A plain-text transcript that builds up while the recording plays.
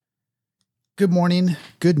good morning,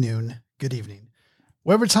 good noon, good evening.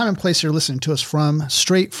 Whatever time and place you're listening to us from,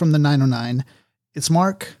 straight from the 909, it's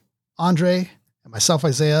Mark, Andre, and myself,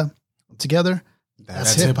 Isaiah. Together,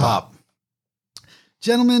 that's hip-hop.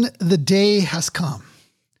 Gentlemen, the day has come.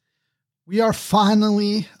 We are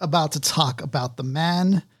finally about to talk about the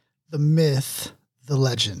man, the myth, the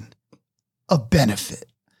legend of B.E.N.E.F.I.T.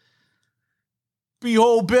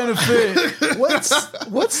 Behold B.E.N.E.F.I.T.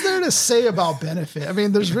 What's there to say about B.E.N.E.F.I.T? I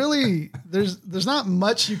mean, there's not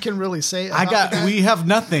much you can really say. We have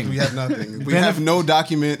nothing. We have nothing. We have no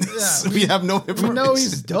documents. Yeah, we have no information. We know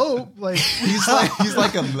he's dope. Like he's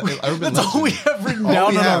like an urban That's legend. all we have written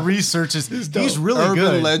down on our research is he's really urban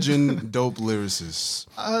good. legend, dope lyricist.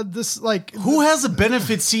 Who has a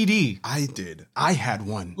B.E.N.E.F.I.T CD? I did. I had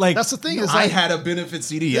one. Like that's the thing is I had a B.E.N.E.F.I.T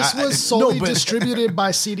CD. This was solely distributed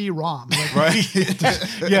by CD-ROM, right?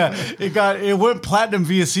 Yeah, it went platinum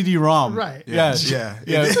via CD-ROM. Right. Yeah.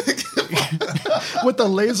 With the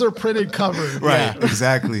laser printed cover. Right. Yeah.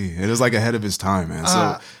 Exactly. It was like ahead of his time, man.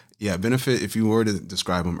 So yeah, B.E.N.E.F.I.T, if you were to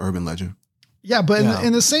describe him, urban legend. Yeah, but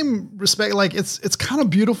in the same respect, like it's kind of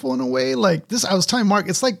beautiful in a way. Like this, I was telling Mark,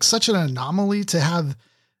 it's like such an anomaly to have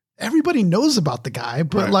everybody knows about the guy,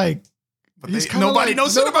 but nobody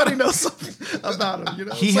knows something about him. You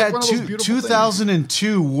know, he had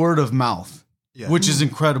 2002 word of mouth, which is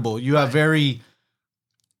incredible. You have very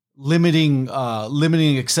limited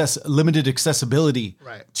accessibility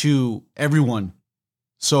to everyone,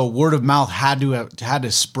 so word of mouth had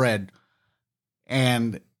to spread,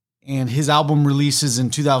 and his album releases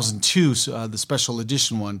in 2002, the special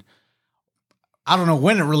edition one. I don't know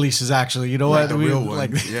when it releases, actually. You know what? The real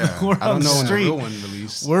one. Yeah. I don't know when the real one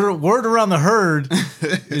released. Word around the herd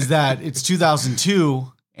is that it's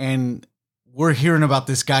 2002, and we're hearing about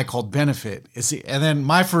this guy called B.E.N.E.F.I.T. And then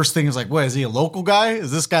my first thing is like, what, is he a local guy?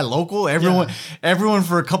 Is this guy local? Everyone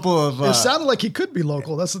for a couple of... it sounded like he could be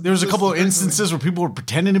local. There was a couple of instances where people were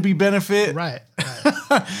pretending to be B.E.N.E.F.I.T. Right.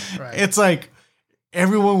 It's like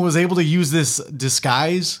everyone was able to use this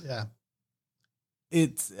disguise. Yeah.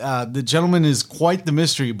 It's the gentleman is quite the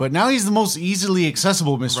mystery, but now he's the most easily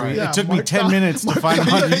accessible mystery. Right. Yeah, it took me 10 minutes to find him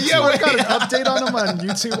on YouTube. Yeah, we got an update on him on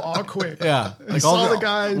YouTube all quick. Yeah, like all the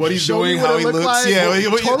guy, what he's doing, how he looks. Like. Yeah,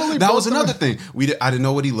 totally. That was another thing. I didn't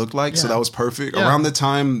know what he looked like, so that was perfect. Yeah. Around the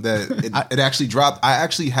time that it actually dropped, I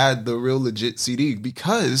actually had the real legit CD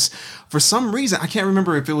because for some reason I can't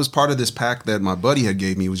remember if it was part of this pack that my buddy had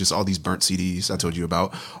gave me. It was just all these burnt CDs I told you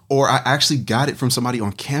about, or I actually got it from somebody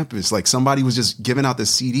on campus. Like somebody was just giving out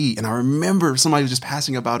this CD. And I remember somebody was just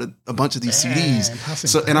passing about a bunch of these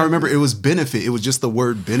CDs. And I remember it was B.E.N.E.F.I.T. It was just the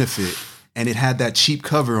word benefit. And it had that cheap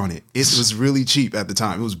cover on it. It was really cheap at the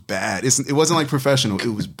time. It was bad. It wasn't like professional.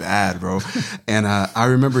 It was bad, bro. And I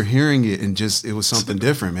remember hearing it and it was something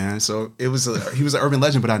different, man. So he was an urban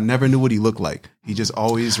legend, but I never knew what he looked like. He just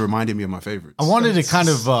always reminded me of my favorites. I wanted to kind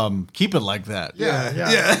of keep it like that. Yeah.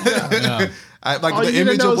 The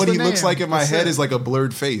image of what he looks like in my head is like a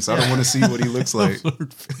blurred face. I don't want to see what he looks like.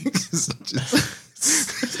 Blurred face.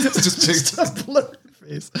 just a blurred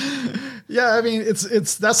face. Yeah, I mean,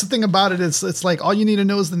 it's that's the thing about it. It's like all you need to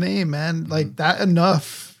know is the name, man. Like that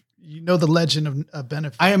enough. You know the legend of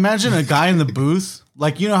B.E.N.E.F.I.T. I imagine a guy in the booth,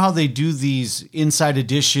 like you know how they do these Inside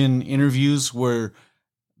Edition interviews where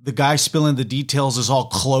the guy spilling the details is all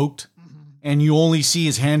cloaked. And you only see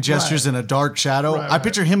his hand gestures in a dark shadow. I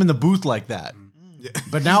picture him in the booth like that. Yeah.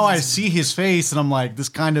 But now I see his face, and I'm like, this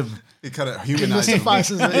kind of... It kind of humanized him.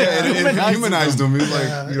 It humanized him. He's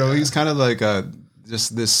like, he's kind of like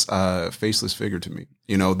just this faceless figure to me.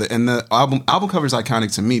 You know, the album cover is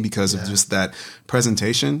iconic to me because of just that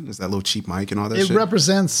presentation. There's that little cheap mic and all that shit. It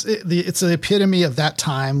represents... It's the epitome of that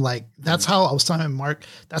time. Like, that's how I was telling Mark.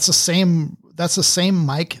 That's the same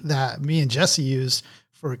mic that me and Jesse used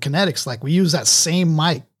for Kinetics. Like we use that same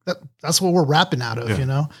mic. That's what we're rapping out of, you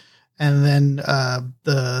know? And then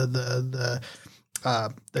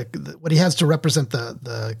what he has to represent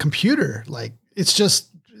the computer, like it's just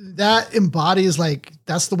that embodies like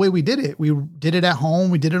that's the way we did it. We did it at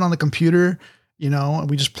home. We did it on the computer, you know, and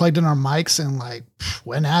we just plugged in our mics and like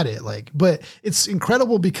went at it. Like, but it's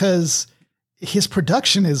incredible because his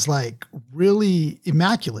production is like really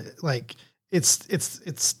immaculate. Like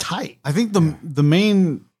it's tight. I think the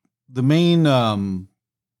main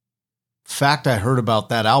fact I heard about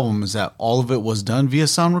that album is that all of it was done via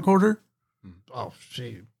sound recorder. Oh,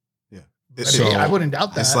 shit. Yeah. So I wouldn't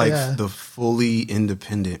doubt that. It's like the fully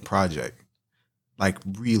independent project. Like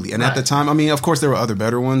really. And at the time, I mean, of course there were other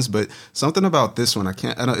better ones, but something about this one,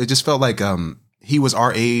 it just felt like he was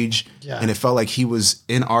our age and it felt like he was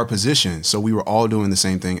in our position. So we were all doing the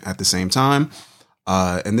same thing at the same time.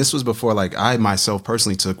 And this was before like I myself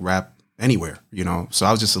personally took rap anywhere, you know? So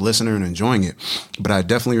I was just a listener and enjoying it. But I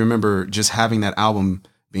definitely remember just having that album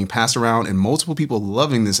being passed around and multiple people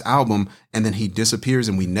loving this album, and then he disappears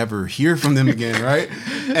and we never hear from them again, right?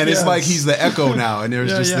 And it's like he's the echo now, and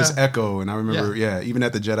there's this echo. And I remember, even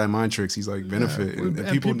at the Jedi Mind Tricks, he's like B.E.N.E.F.I.T, and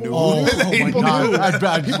people knew. Oh my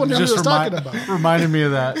God. People knew what he was talking about. Reminded me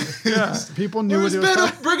of that. Yeah, people knew what he was talking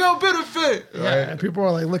about. Bring out B.E.N.E.F.I.T. Yeah, right? And people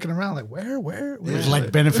were like looking around like, where? It was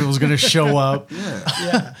like B.E.N.E.F.I.T was going to show up.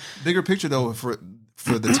 Yeah. Bigger picture though, for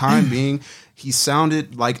the time being, he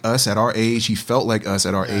sounded like us at our age. He felt like us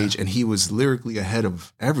at our age, and he was lyrically ahead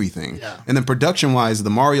of everything. Yeah. And then production wise,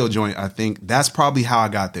 the Mario joint, I think that's probably how I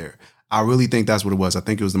got there. I really think that's what it was. I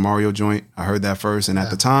think it was the Mario joint. I heard that first. And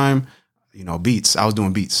at the time, you know, beats, I was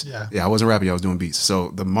doing beats. Yeah. I wasn't rapping. I was doing beats. So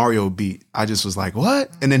the Mario beat, I just was like,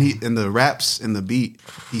 what? And then in the raps and the beat,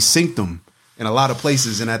 he synced them in a lot of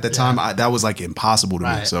places. And at the time, that was like impossible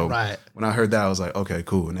to me. So when I heard that, I was like, okay,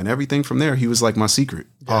 cool. And then everything from there, he was like my secret.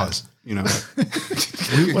 Pause. You know.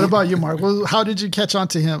 What about you, Mark? Well, how did you catch on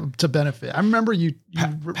to him to Benefit? I remember you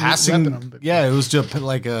passing him. Yeah, it was just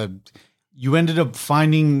like you ended up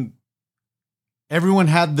finding, everyone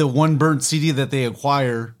had the one burnt CD that they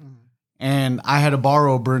acquire. And I had to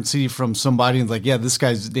borrow a burnt CD from somebody and like, yeah, this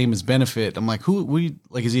guy's name is Benefit. I'm like,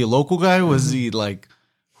 is he a local guy? Was he like,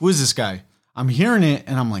 who is this guy? I'm hearing it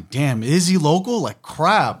and I'm like, damn, is he local? Like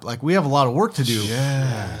crap. Like we have a lot of work to do.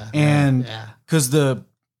 Yeah. And because the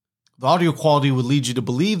audio quality would lead you to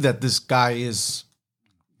believe that this guy he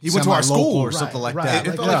went to our school or something like that.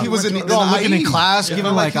 It felt like he was looking in class,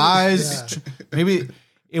 giving like eyes. Yeah. Maybe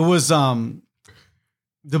it was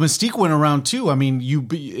the mystique went around too. I mean,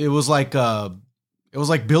 it was like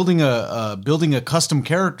building a custom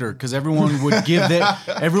character because everyone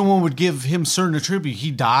would give him certain attribute. He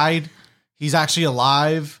died. He's actually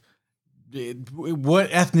alive. What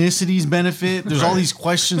ethnicities Benefit? There's all these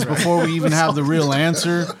questions before we even have the real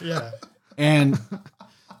answer. Yeah. And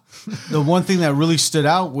the one thing that really stood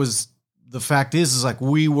out was the fact is like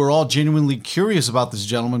we were all genuinely curious about this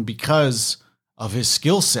gentleman because of his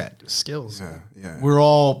skill set. Skills. Yeah. We're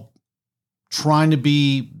all trying to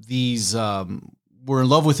be these we're in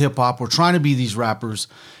love with hip hop. We're trying to be these rappers.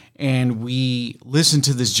 And we listen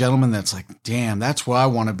to this gentleman that's like, damn, that's what I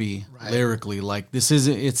want to be lyrically. Like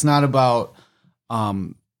it's not about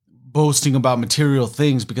boasting about material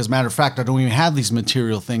things because matter of fact, I don't even have these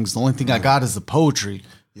material things. The only thing I got is the poetry.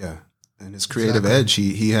 Yeah. And his creative edge,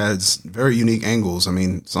 he has very unique angles. I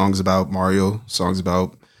mean, songs about Mario, songs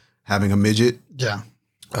about having a midget. Yeah.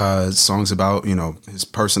 Songs about, you know, his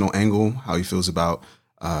personal angle, how he feels about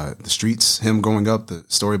the streets, him growing up, the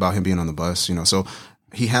story about him being on the bus, you know. So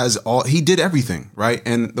he did everything, right?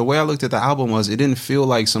 And the way I looked at the album was it didn't feel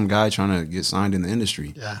like some guy trying to get signed in the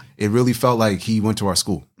industry. Yeah. It really felt like he went to our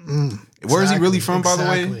school. Where is he really from, by the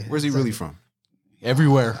way? Where's he really from?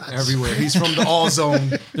 Everywhere. He's from the all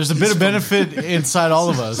zone. There's a bit of Benefit inside all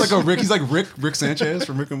of us. It's like he's like Rick Sanchez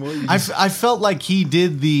from Rick and Morty. I felt like he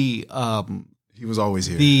did the he was always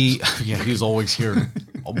here. He was always here.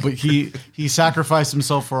 But he sacrificed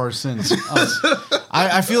himself for our sins.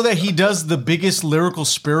 I feel that he does the biggest lyrical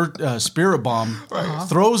spirit bomb,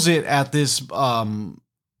 throws it at this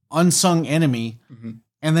unsung enemy,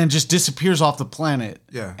 and then just disappears off the planet.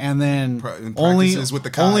 Yeah, and then only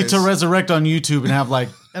to resurrect on YouTube and have like.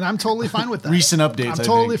 And I'm totally fine with that. Recent updates. I'm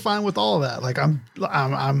totally fine with all of that. Like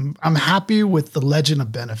I'm happy with the legend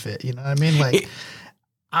of Benefit. You know what I mean? Like.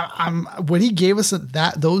 I'm when he gave us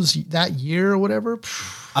that year or whatever.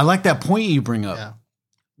 I like that point you bring up. Yeah.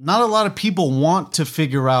 Not a lot of people want to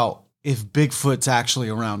figure out if Bigfoot's actually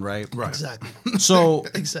around, right? Right. Exactly. So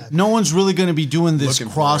no one's really going to be doing this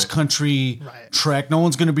cross country trek. No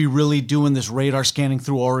one's going to be really doing this radar scanning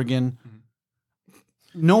through Oregon.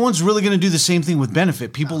 No one's really going to do the same thing with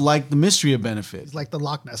Benefit. People like the mystery of Benefit. It's like the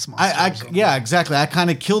Loch Ness monster. Yeah, exactly. I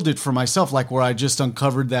kind of killed it for myself, like where I just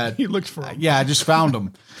uncovered that. You looked for him. Yeah, I just found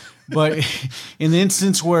him. But in the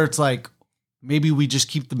instance where it's like, maybe we just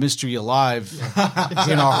keep the mystery alive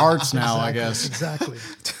in our hearts now, I guess. Exactly.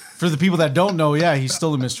 For the people that don't know, yeah, he's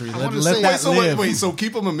still a mystery. Let that live. Wait, so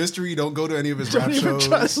keep him a mystery. Don't go to any of his rap shows.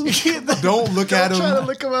 Don't look at him. Don't try to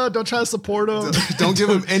look him out. Don't try to support him. Don't give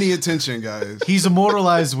him any attention, guys. He's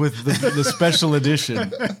immortalized with the special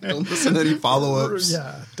edition. Don't listen to any follow-ups.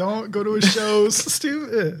 Yeah, don't go to his shows.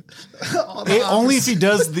 Stupid. Only if he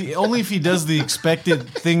does the expected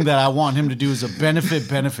thing that I want him to do is a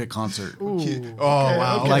benefit concert. Ooh,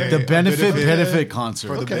 wow! Okay. Like the benefit concert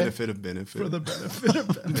for the benefit of benefit. For the benefit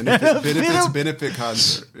of benefit. Benefit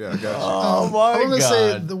concert. Yeah, I got you. Oh my God. I want to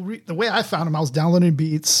say the way I found him, I was downloading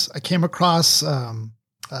beats. I came across Warp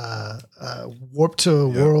to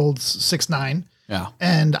Worlds 6ix9ine. Yeah.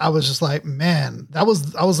 And I was just like, man, I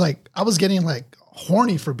was getting like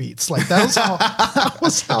horny for beats. Like that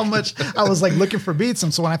was how much I was like looking for beats.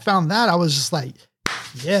 And so when I found that, I was just like,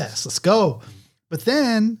 yes, let's go. But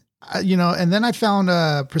then, and then I found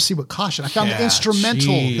Proceed with Caution. I found the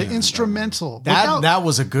instrumental. That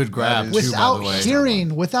was a good grab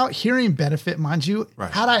without hearing Benefit, mind you.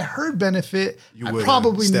 Right. Had I heard Benefit, I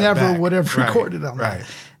probably never would have recorded on that.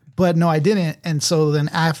 But no, I didn't. And so then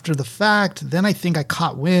after the fact, then I think I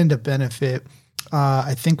caught wind of Benefit.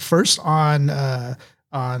 I think first on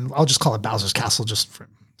I'll just call it Bowser's Castle just for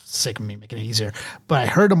the sake of me making it easier. But I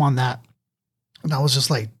heard him on that, and I was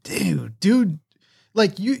just like, dude.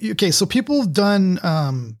 Like okay, so people have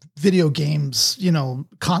done video games,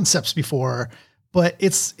 concepts before, but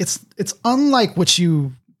it's unlike what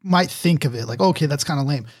you might think of it. Like, okay, that's kind of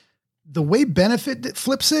lame. The way Benefit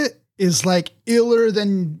flips it is like iller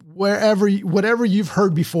than whatever you've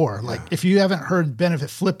heard before. Like if you haven't heard Benefit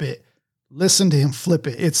flip it, listen to him flip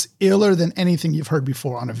it. It's iller than anything you've heard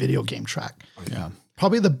before on a video game track. Yeah,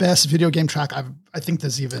 probably the best video game track I think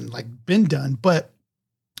there's even like been done, but.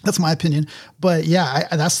 That's my opinion, but yeah,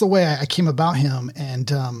 that's the way I came about him. And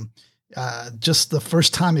just the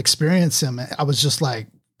first time experience him, I was just like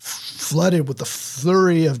flooded with the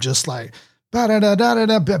flurry of just like, but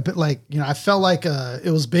like, I felt like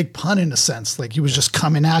it was Big Pun in a sense, like he was just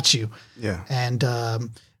coming at you. Yeah.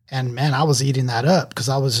 And man, I was eating that up because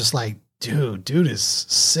I was just like, dude is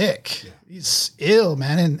sick. Yeah. He's ill,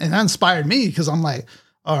 man. And that inspired me because I'm like,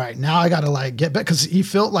 all right, now I got to like get back because he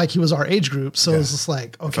felt like he was our age group. So it's just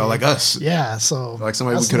like, okay. It felt like us. Yeah. So like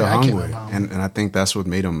somebody we could have hung with. And I think that's what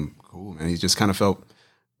made him cool, man. He just kind of felt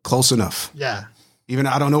close enough. Yeah. Even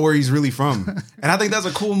I don't know where he's really from. And I think that's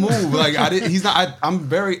a cool move. Like if he's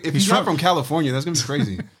not from California, that's going to be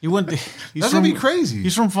crazy. That's going to be crazy.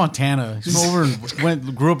 He's from Fontana. He's over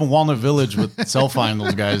and grew up in Walnut Village with Selfie and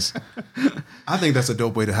those guys. I think that's a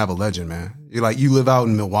dope way to have a legend, man. You're like, you live out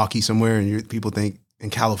in Milwaukee somewhere and people think, in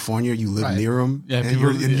California, you live near them, and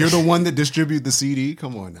you're the one that distribute the CD.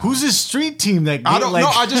 Come on, now. Who's this street team that? I don't know.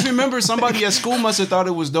 I just remember somebody at school must have thought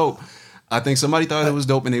it was dope. I think somebody thought it was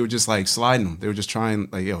dope, and they were just like sliding them. They were just trying,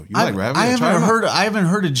 like, yo, you like rap? I haven't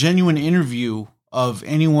heard a genuine interview of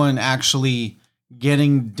anyone actually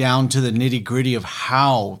getting down to the nitty gritty of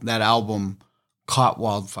how that album caught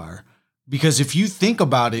wildfire. Because if you think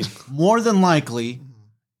about it, more than likely,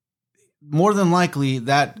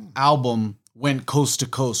 that album went coast to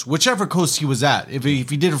coast, whichever coast he was at. If he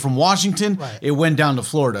did it from Washington, it went down to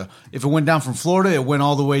Florida. If it went down from Florida, it went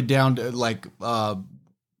all the way down to like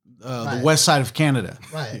the west side of Canada.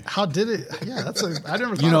 Right. How did it? Yeah, I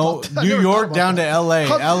never thought about that. New York down to LA.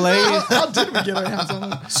 How did we get our hands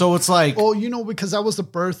on it? So it's like, because that was the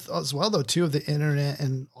birth as well, though, too, of the internet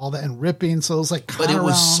and all that and ripping. So it was like, but it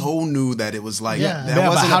was so new that it was like,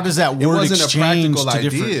 but how does that word exchange to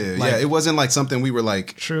idea? Yeah, it wasn't like something we were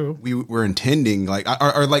like, true. We were intending, like,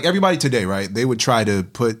 or like everybody today, right? They would try to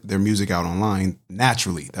put their music out online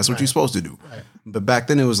naturally. That's what you're supposed to do. Right. But back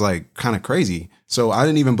then it was like kind of crazy. So I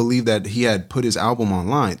didn't even believe that he had put his album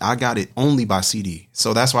online. I got it only by CD.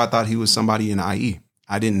 So that's why I thought he was somebody in IE.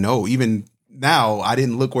 I didn't know. Even now, I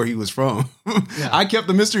didn't look where he was from. I kept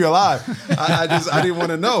the mystery alive. I didn't want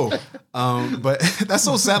to know. But that's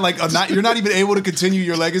so sad. Like you're not even able to continue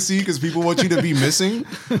your legacy because people want you to be missing.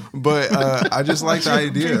 But I just like the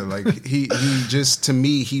idea. Like he just, to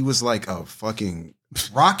me, he was like a fucking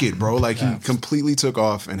rocket, bro. Like he completely took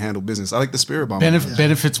off and handled business. I like the spirit bomb.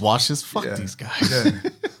 Benefits watches. Fuck these guys. Yeah.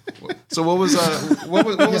 So what was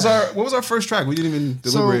our first track? We didn't even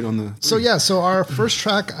deliberate on the. So our first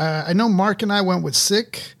track, I know Mark and I went with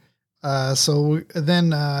Sick. So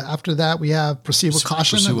then after that we have Proceed with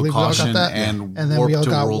Caution. I believe we all got that, and then we all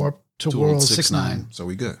got Warp to World 6-9. So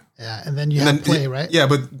we good. Yeah, and then you have Play, right? Yeah,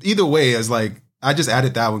 but either way, as like. I just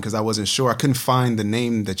added that one because I wasn't sure. I couldn't find the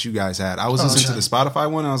name that you guys had. I was listening to the Spotify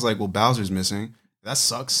one. And I was like, well, Bowser's missing. That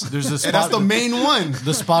sucks. And that's the main one. The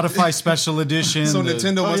Spotify special edition. So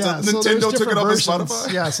Nintendo took it up on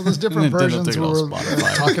Spotify? Yeah, so there's different versions we were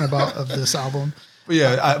talking about of this album.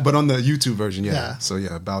 But but on the YouTube version, yeah. So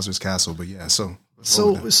yeah, Bowser's Castle. But yeah, so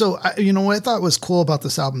what I thought was cool about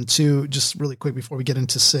this album too, just really quick before we get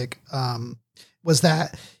into Sick, was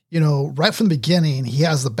that right from the beginning, he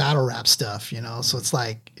has the battle rap stuff, so it's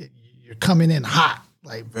like you're coming in hot,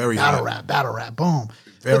 like very battle rap, boom.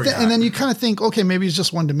 And then you kind of think, okay, maybe it's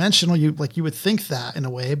just one dimensional. You would think that in a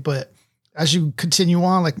way, but as you continue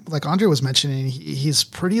on, like Andre was mentioning, he's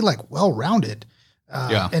pretty like well-rounded.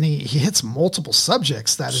 And he hits multiple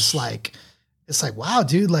subjects that is like, it's like, wow,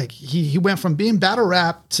 dude, like he went from being battle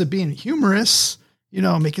rap to being humorous,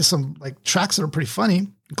 making some like tracks that are pretty funny,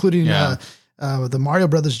 including, the Mario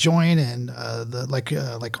Brothers joint, and like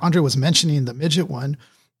Andre was mentioning, the midget one,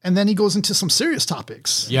 and then he goes into some serious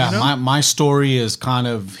topics. Yeah, my story is kind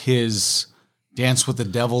of his Dance with the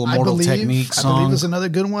Devil, Immortal Technique song. I believe is another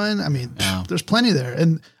good one. I mean, there's plenty there,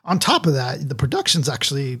 and on top of that, the production's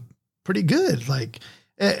actually pretty good. Like,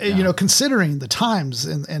 considering the times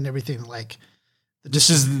and everything, like.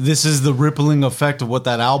 This is the rippling effect of what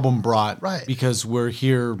that album brought, right? Because we're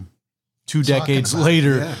here 2 decades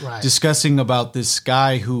later discussing about this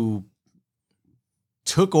guy who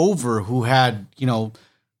took over, who had,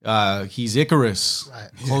 he's Icarus,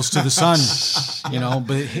 close to the sun,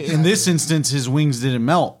 but in this instance, his wings didn't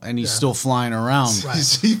melt and he's still flying around.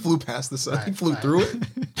 Right. He flew past the sun. He flew through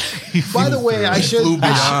it. By the way,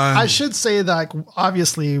 I should say that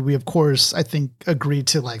obviously we, of course, I think agreed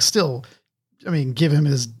to give him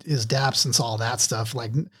his daps and all that stuff.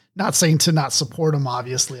 Like, not saying to not support him,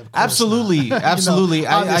 obviously. Of course absolutely.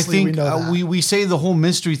 I think we say the whole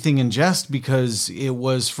mystery thing in jest because it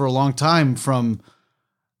was for a long time from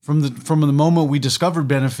the moment we discovered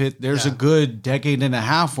B.E.N.E.F.I.T. There's a good decade and a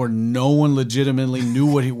half where no one legitimately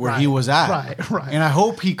knew where he was at. Right. And I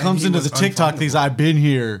hope he comes into the TikTok things. I've been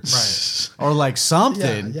here, or like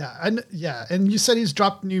something. And you said he's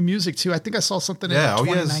dropped new music too. I think I saw something in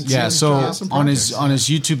 2019. Yeah. So on his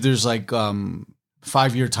YouTube, there's like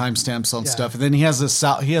 5-year timestamps on stuff, and then he has this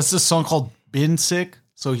song called "Been Sick."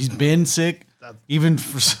 So he's been sick.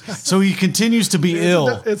 So he continues to be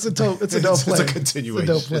ill. It's a dope play. It's a continuation.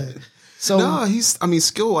 It's a dope play. So no,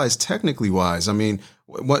 skill wise, technically wise. I mean,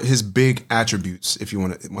 what his big attributes, if you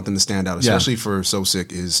want them to stand out, especially for So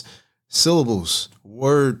Sick, is syllables,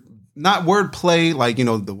 not word play, like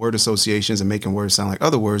the word associations and making words sound like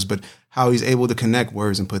other words, but how he's able to connect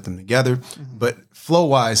words and put them together. Mm-hmm. But flow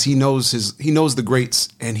wise, he knows the greats,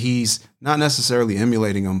 and he's not necessarily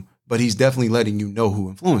emulating them, but he's definitely letting you know who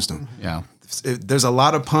influenced him. Yeah. There's a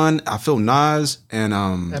lot of pun. I feel Nas and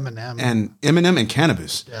Eminem and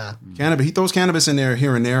Cannabis. Yeah, Cannabis. He throws Cannabis in there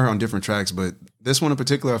here and there on different tracks, but this one in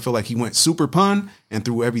particular, I feel like he went super pun and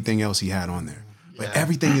threw everything else he had on there. But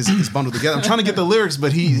everything is bundled together. I'm trying to get the lyrics,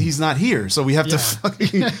 but he's not here, so we have to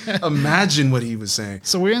fucking imagine what he was saying.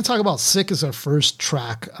 So we're gonna talk about "Sick" as our first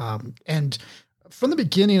track, and from the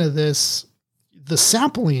beginning of this, the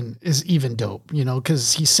sampling is even dope,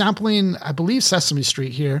 because he's sampling, I believe, Sesame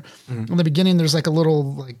Street here. Mm-hmm. In the beginning, there's like a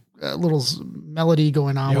little melody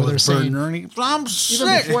going on where they're saying, "I'm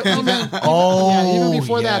sick." Even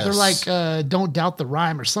before that, they're like, "Don't doubt the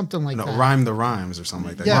rhyme" or something like that. Rhyme the rhymes or something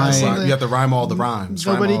like that. Yeah, you have to rhyme all the rhymes.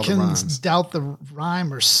 Nobody can doubt the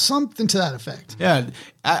rhyme or something to that effect. Yeah,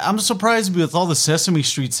 I'm surprised with all the Sesame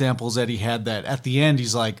Street samples that he had. That at the end,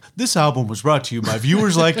 he's like, "This album was brought to you by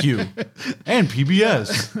viewers like you and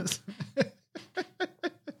PBS."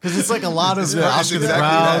 Because it's like a lot of Oscar the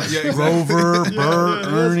Grouch, Rover, Bert,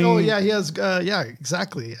 Ernie. Oh, yeah, he has,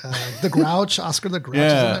 exactly. The Grouch, Oscar the Grouch.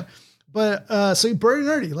 Yeah. But, so Bert and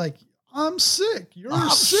Ernie, like, I'm sick. You're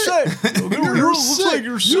sick. You're sick. Like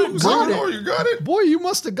you're sick. You got it. Boy, you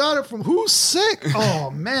must have got it from Who's Sick? Oh,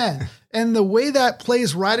 man. And the way that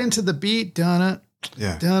plays right into the beat, dun-it.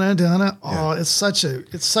 Yeah. Dun-it. Oh, it's such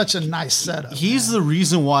a nice setup. He's the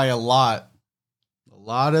reason why a lot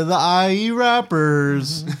of the IE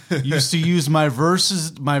rappers used to use my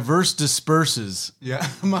verse disperses. Yeah.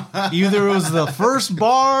 Either it was the first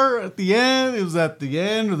bar at the end, it was at the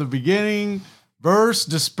end or the beginning. Verse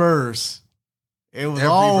disperse. It was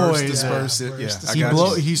every always verse disperse it.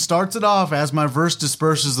 Yeah. He starts it off as my verse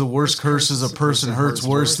disperses. The worst curses a person hurts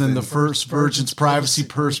worse than the first virgin's privacy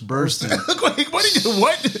purse bursting.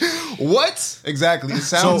 What? Exactly. It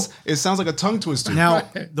sounds like a tongue twister. Now,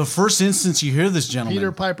 the first instance you hear this gentleman,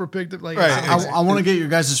 Peter Piper picked it like. Right. I want to get your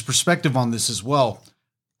guys' perspective on this as well.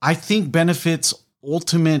 I think B.E.N.E.F.I.T's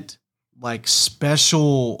ultimate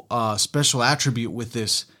special attribute with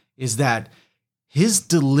this is that his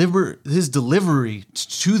delivery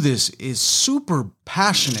to this is super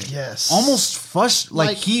passionate. Yes. Almost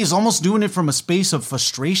like he is almost doing it from a space of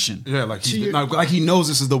frustration. Yeah, like he knows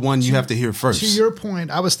this is the one you have to hear first. To your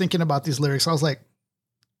point, I was thinking about these lyrics. I was like,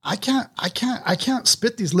 I can't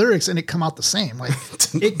spit these lyrics and it come out the same. Like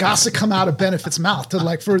it got to come out of B.E.N.E.F.I.T's mouth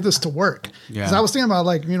to for this to work. Yeah. Because I was thinking about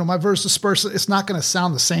my verse disperse. It's not going to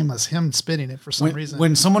sound the same as him spitting it for some reason.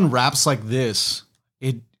 When someone raps like this,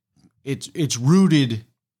 it's rooted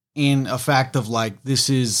in a fact of this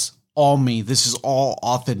is all me. This is all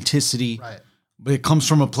authenticity. Right. But it comes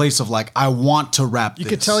from a place of I want to rap You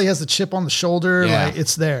could tell he has the chip on the shoulder. Yeah.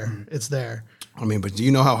 It's there. It's there. I mean, but do you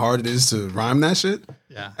know how hard it is to rhyme that shit?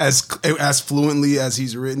 Yeah. As fluently as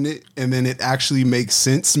he's written it, and then it actually makes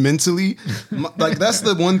sense mentally. That's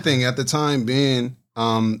the one thing at the time being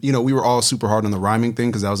We were all super hard on the rhyming thing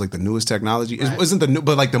because that was like the newest technology. Right. It wasn't the new,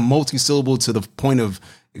 but like the multi-syllable to the point of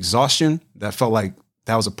exhaustion. That felt like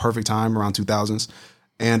that was a perfect time around 2000s.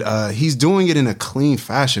 And he's doing it in a clean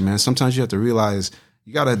fashion, man. Sometimes you have to realize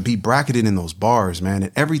you got to be bracketed in those bars, man.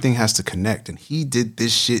 And everything has to connect. And he did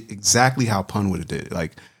this shit exactly how Pun would have did it.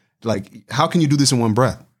 Like, how can you do this in one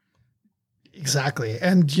breath? Exactly.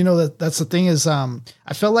 And that's the thing is, I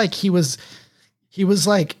felt like he was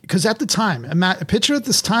like, because at the time, a picture at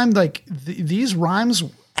this time, like these rhymes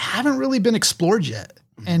haven't really been explored yet.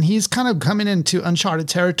 And he's kind of coming into uncharted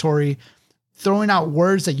territory, throwing out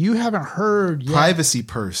words that you haven't heard yet. Privacy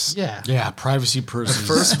purse. Yeah, privacy purse. The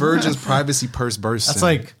first virgin's privacy purse burst. That's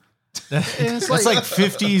like... That's like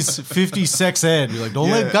 50s sex ed. You're like, don't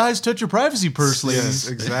let guys touch your privacy purse, ladies. Yes,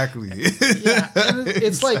 exactly. And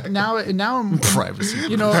it's like now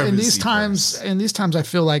privacy. In these times, I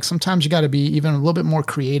feel like sometimes you got to be even a little bit more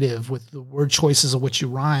creative with the word choices of what you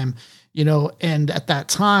rhyme. And at that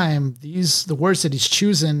time, the words that he's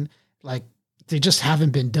choosing, like, they just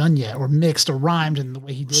haven't been done yet or mixed or rhymed in the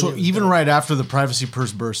way he did. So even right after the privacy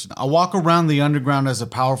purse burst, I walk around the underground as a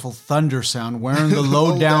powerful thunder sound, wearing the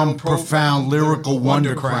low down, profound lyrical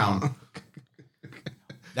wonder crown.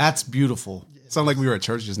 That's beautiful. Sound like we were at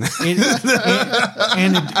church just now.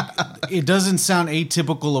 It doesn't sound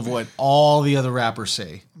atypical of what all the other rappers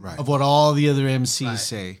say, right. Of what all the other MCs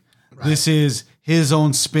say. Right. This is his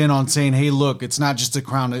own spin on saying, hey, look, it's not just a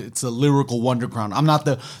crown, it's a lyrical wonder crown. I'm not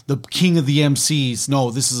the king of the MCs. No,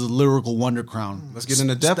 this is a lyrical wonder crown. Let's get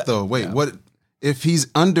into depth, though. Wait, what if he's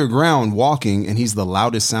underground walking and he's the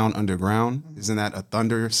loudest sound underground? Isn't that a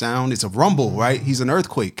thunder sound? It's a rumble, right? He's an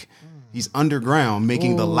earthquake. He's underground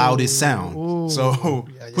making the loudest sound. So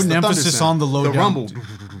putting emphasis on the low down. Rumble.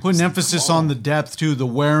 Putting emphasis on the depth, too. The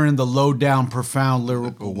wearing the low down, profound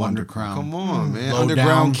lyrical wonder crown. Come on, man. Low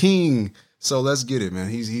Underground down. King. So let's get it, man.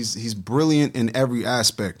 He's brilliant in every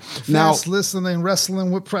aspect. Fast listening, wrestling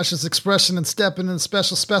with precious expression, and stepping in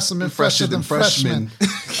special specimen, fresher than freshman.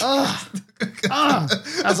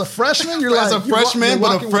 As a freshman, you're as like, a freshman,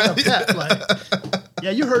 but a pet. Like, yeah,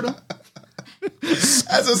 you heard him.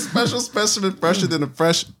 As a special specimen, fresher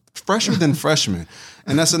than freshman.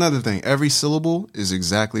 And that's another thing. Every syllable is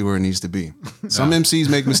exactly where it needs to be. Some MCs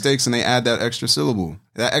make mistakes and they add that extra syllable.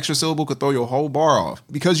 That extra syllable could throw your whole bar off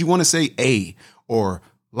because you want to say a or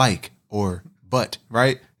like or but,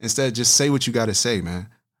 right? Instead, just say what you got to say, man.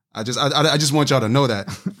 I just want y'all to know that.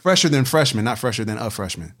 Fresher than freshman, not fresher than a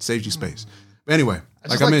freshman. Saves you space. But anyway,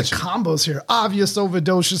 like I mentioned. The combos here. Obvious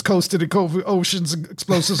overdoses, coasted and covert oceans,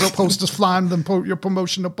 explosives or posters flying them, your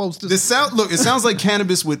promotional posters. It sounds like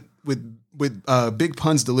cannabis with Big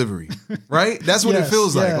Pun's delivery, right? That's what it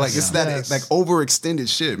feels like. Like it's that like overextended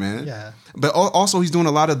shit, man. Yeah. But also he's doing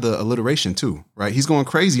a lot of the alliteration too, right? He's going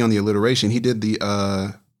crazy on the alliteration. He did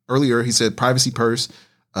the earlier he said privacy purse.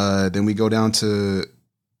 Then we go down to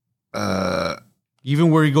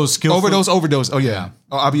even where he goes skillful. Overdose. Oh yeah.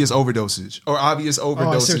 Or obvious overdosage. Or obvious overdosage.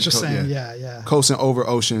 Oh, I see what you're saying. Yeah. Coasting over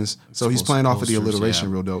oceans. So he's playing off of the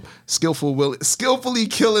alliteration real dope. Skillfully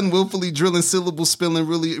killing, willfully drilling, syllable spilling,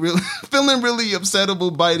 really feeling really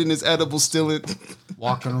upsettable, biting his edible stilling.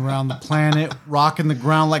 Walking around the planet, rocking the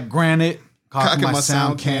ground like granite. Cocking my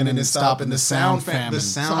sound cannon and stopping the sound famine.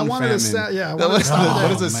 The I wanted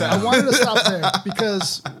to stop there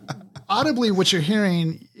because audibly what you're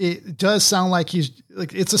hearing, it does sound like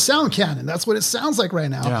it's a sound cannon. That's what it sounds like right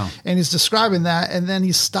now. Yeah. And he's describing that. And then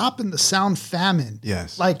he's stopping the sound famine.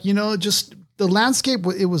 Yes. Like, just the landscape,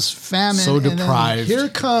 it was famine. So deprived. And then here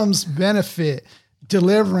comes benefit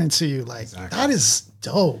delivering to you. Like, that is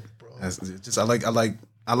dope, bro. That's just, I like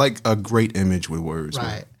a great image with words. Right.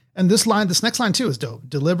 Man. And this next line too is dope.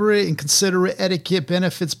 Deliberate, inconsiderate, etiquette,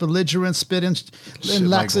 benefits, belligerent, spit, and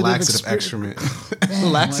laxative excrement.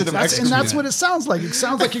 Laxative excrement. And that's what it sounds like. It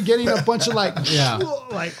sounds like you're getting a bunch of like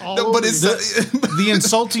all over. But it's the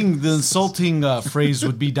insulting phrase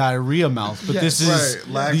would be diarrhea mouth. But this is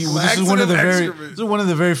one of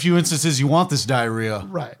the very few instances you want this diarrhea.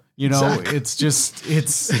 Right. It's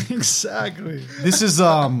exactly. This is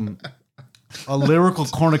a lyrical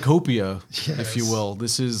cornucopia, if you will.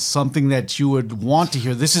 This is something that you would want to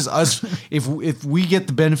hear. This is us. If we get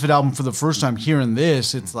the Benefit album for the first time hearing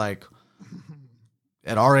this, it's like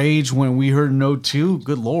at our age when we heard No 2,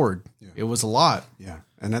 good Lord, it was a lot. Yeah.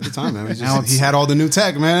 And at the time, man, he had all the new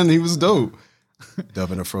tech, man. He was dope.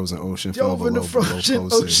 Dove in a frozen ocean, fell below ocean.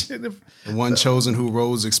 The one chosen who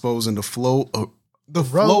rose, exposing the flow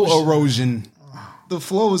erosion. The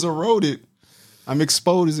flow is eroded. I'm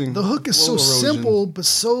exposing. The hook is so simple, but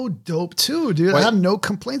so dope too, dude. I have no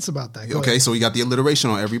complaints about that. Okay, so you got the alliteration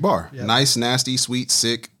on every bar. Yep. Nice, nasty, sweet,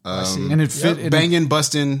 sick, And it fit banging,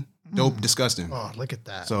 busting, dope, disgusting. Oh, look at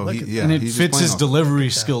that. So and it fits his delivery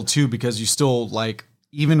skill too, because you still like,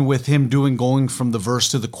 even with him going from the verse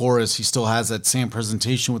to the chorus, he still has that same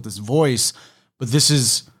presentation with his voice. But this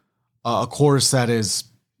is a chorus that is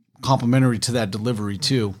complementary to that delivery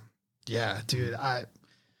too. Yeah, dude.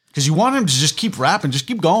 Because you want him to just keep rapping, just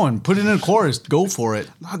keep going, put it in a chorus, go for it.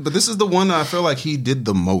 But this is the one that I feel like he did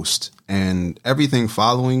the most, and everything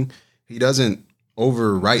following, he doesn't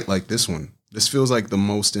overwrite like this one. This feels like the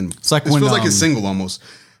most in. It's like it feels like a single almost,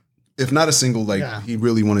 if not a single. Like he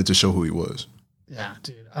really wanted to show who he was. Yeah,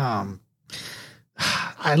 dude.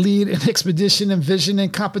 I lead an expedition and vision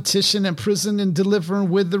and competition and prison and delivering,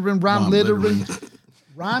 withering, rhyme littering.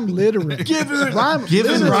 Rhyme littering.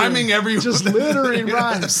 Rhyming everywhere. Just littering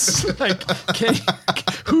rhymes. Like,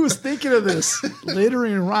 who's thinking of this?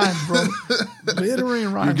 Littering rhymes, bro.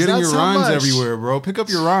 Littering rhymes. You're getting your rhymes everywhere, bro. Pick up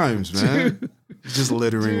your rhymes, man. Dude. Just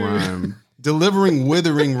littering rhyme. Delivering,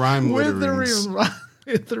 withering, rhyme litterings.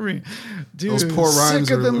 Withering. Dude, those poor rhymes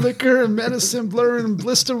sicker than liquor and medicine, blurring,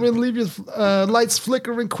 blistering, leave your lights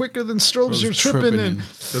flickering quicker than strobes you're tripping in.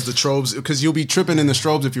 Because the strobes, because you'll be tripping in the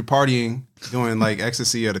strobes if you're partying, doing like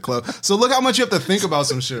ecstasy at a club. So look how much you have to think about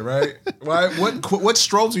some shit, right? Right? What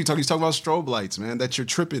strobes are you talking? He's talking about strobe lights, man, that you're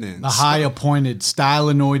tripping in. The high appointed,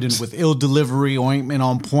 stylonoid, and with ill delivery, ointment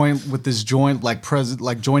on point with this joint, like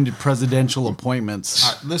jointed presidential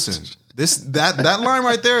appointments. Listen. That line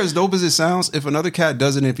right there, as dope as it sounds, if another cat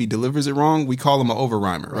does it and if he delivers it wrong, we call him an over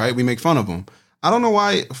rhymer, right? We make fun of him. I don't know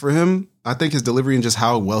why, for him, I think his delivery and just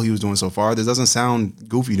how well he was doing so far, this doesn't sound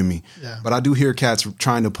goofy to me. Yeah. But I do hear cats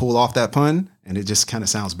trying to pull off that pun, and it just kind of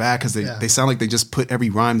sounds bad because they sound like they just put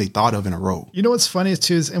every rhyme they thought of in a row. You know what's funny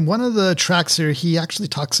too is in one of the tracks here, he actually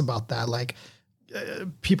talks about that, like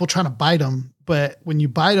people trying to bite him, but when you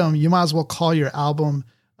bite him, you might as well call your album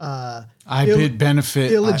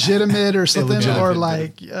benefit illegitimate or something, or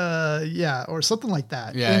like or something like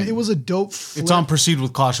that. Yeah, and it was a dope flip. It's on Proceed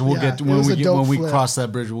with Caution. We'll get to, when we cross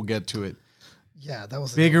that bridge. We'll get to it. Yeah, that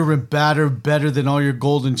was bigger and better than all your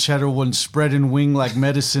golden cheddar, one spread and wing like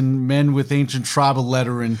medicine men with ancient tribal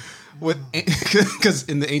lettering. Because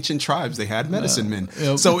in the ancient tribes they had medicine men,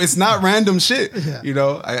 so it's not random shit. You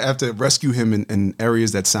know, I have to rescue him in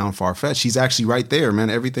areas that sound far fetched. He's actually right there, man.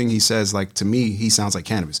 Everything he says, like to me, he sounds like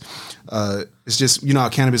Cannabis. It's just, you know, how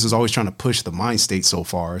Cannabis is always trying to push the mind state so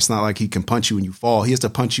far. It's not like he can punch you when you fall. He has to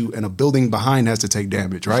punch you, and a building behind has to take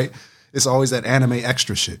damage. Right? It's always that anime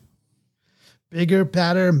extra shit. Bigger,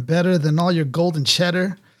 badder, and better than all your golden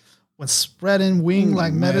cheddar. When spreading wing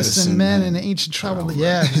like medicine men in ancient tribal.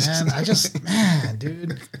 Man.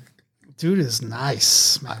 Dude is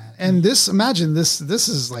nice, man. And imagine this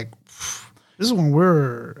is like, this is when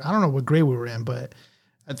I don't know what grade we were in, but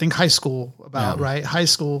I think high school right? High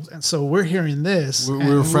school. And so we're hearing this. We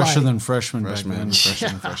were fresher than freshmen back then.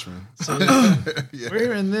 Freshmen. So we're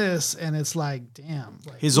hearing this and it's like, damn.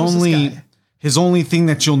 Like, His only thing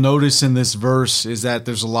that you'll notice in this verse is that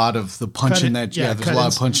there's a lot of the punching there's a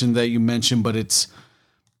lot of punching that you mentioned, but it's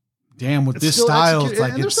this style, it's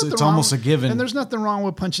like it's almost a given. And there's nothing wrong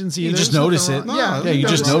with punching either. You just notice it. You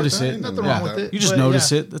just notice it. Nothing wrong with it. You just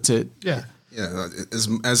notice it. That's it. Yeah. Yeah,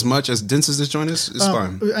 as much as dense as this joint is, it's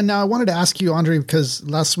fine. And now I wanted to ask you, Andre, because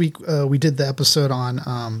last week we did the episode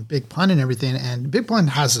on Big Pun and everything, and Big Pun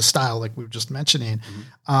has a style like we were just mentioning.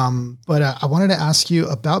 Mm-hmm. But I wanted to ask you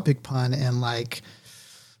about Big Pun and like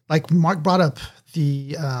Mark brought up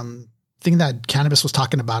the thing that Cannabis was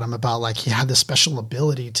talking about him about, like he had this special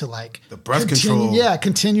ability to like the breath control,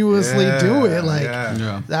 continuously do it.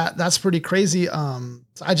 Like that's pretty crazy.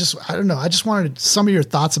 So I don't know. I just wanted some of your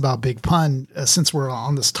thoughts about Big Pun since we're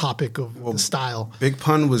on this topic of the style. Big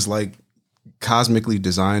Pun was like cosmically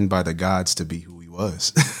designed by the gods to be who he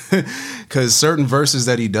was, because certain verses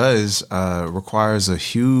that he does requires a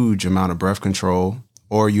huge amount of breath control,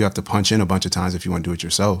 or you have to punch in a bunch of times if you want to do it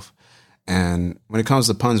yourself. And when it comes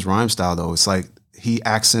to Pun's rhyme style, though, it's like he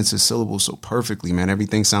accents his syllables so perfectly, man.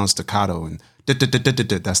 Everything sounds staccato, and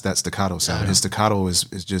that's that staccato sound. His staccato is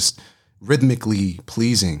just rhythmically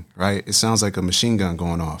pleasing, right? It sounds like a machine gun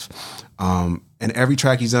going off. And every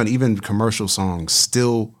track he's done, even commercial songs,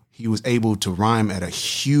 still he was able to rhyme at a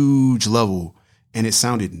huge level, and it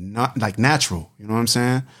sounded not like natural. You know what I'm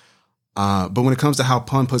saying? But when it comes to how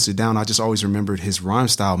Pun puts it down, I just always remembered his rhyme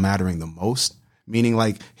style mattering the most. Meaning,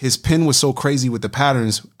 like, his pen was so crazy with the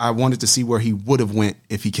patterns, I wanted to see where he would have went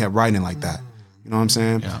if he kept writing like that. You know what I'm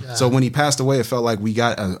saying? Yeah. So when he passed away, it felt like we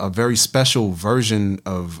got a very special version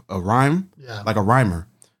of a rhyme, like a rhymer.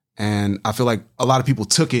 And I feel like a lot of people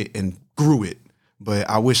took it and grew it. But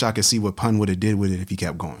I wish I could see what Pun would have did with it if he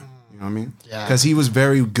kept going. You know know what I mean? Yeah. Because he was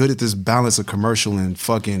very good at this balance of commercial and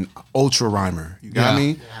fucking ultra rhymer. You got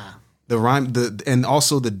me? Yeah. The rhyme, and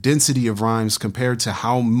also the density of rhymes compared to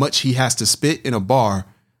how much he has to spit in a bar.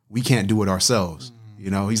 We can't do it ourselves.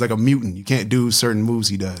 You know, he's like a mutant. You can't do certain moves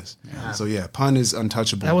he does. Yeah. So yeah, pun is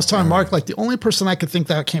untouchable. I was telling Mark, like the only person I could think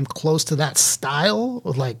that came close to that style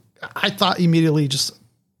was like, I thought immediately just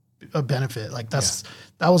a Benefit. Like that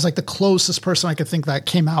was like the closest person I could think that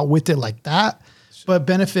came out with it like that. But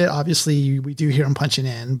Benefit, obviously we do hear him punching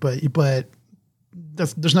in, but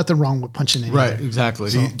there's nothing wrong with punching in. Right. Either. Exactly.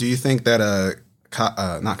 Do you think that,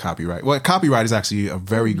 not copyright. Well, copyright is actually a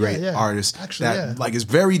very great artist that like is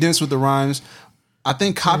very dense with the rhymes. I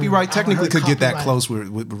think copyright technically could get that close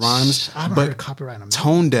with rhymes, I haven't heard copyright on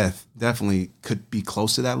tone deaf definitely could be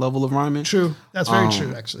close to that level of rhyming. True, that's very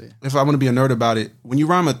true. Actually, if I want to be a nerd about it, when you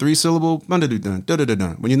rhyme a 3-syllable,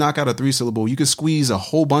 when you knock out a 3-syllable, you can squeeze a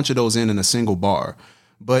whole bunch of those in a single bar.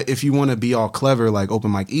 But if you want to be all clever like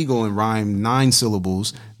Open Mike Eagle and rhyme 9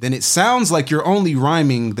 syllables, then it sounds like you're only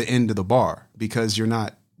rhyming the end of the bar because you're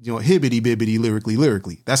not, hibbity bibbity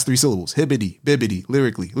lyrically. That's 3 syllables. Hibbity bibbity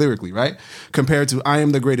lyrically, right? Compared to I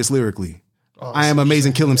am the greatest lyrically. I am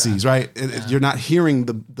amazing, kill MCs, right? You're not hearing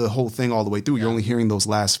the whole thing all the way through. You're only hearing those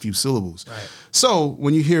last few syllables. Right. So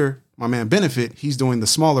when you hear my man Benefit, he's doing the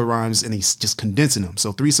smaller rhymes and he's just condensing them.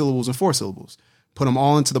 So 3 syllables and 4 syllables. Put them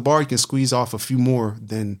all into the bar. You can squeeze off a few more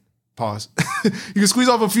than pause. You can squeeze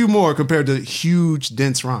off a few more compared to huge,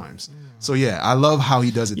 dense rhymes. So yeah, I love how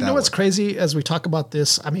he does it. You know what's crazy as we talk about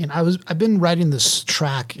this? I mean, I've been writing this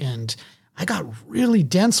track and I got really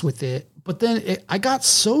dense with it, but then I got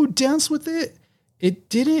so dense with it, it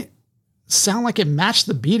didn't sound like it matched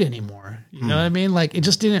the beat anymore. You know what I mean? Like it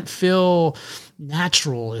just didn't feel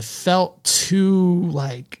natural. It felt too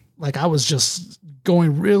like I was just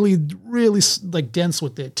going really, really like dense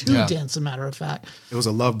with it. Too dense, a matter of fact. It was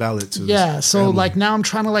a love ballad too. Yeah. So like now I'm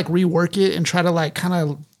trying to like rework it and try to like kind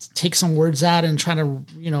of take some words out and try to,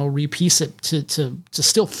 repiece it to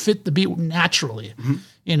still fit the beat naturally.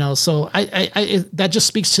 So I that just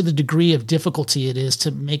speaks to the degree of difficulty it is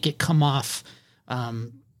to make it come off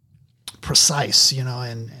precise,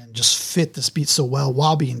 and just fit this beat so well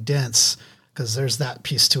while being dense. Because there's that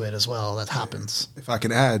piece to it as well that happens. If I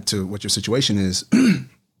can add to what your situation is,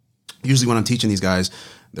 usually when I'm teaching these guys,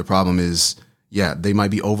 the problem is, they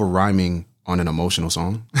might be over rhyming on an emotional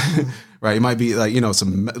song, right? It might be like,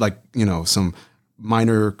 some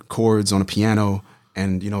minor chords on a piano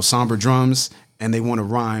and, somber drums, and they want to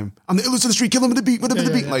rhyme. I'm the illest in the street, kill him with the beat,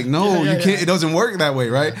 Like, no, you can't. It doesn't work that way,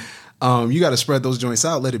 right? You got to spread those joints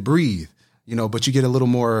out, let it breathe. But you get a little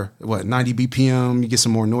more, 90 BPM, you get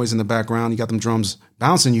some more noise in the background, you got them drums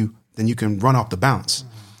bouncing you, then you can run off the bounce.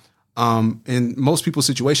 In most people's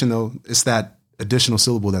situation, though, it's that additional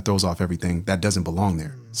syllable that throws off everything that doesn't belong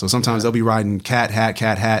there. So sometimes they'll be riding cat, hat,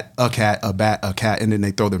 a cat, a bat, a cat, and then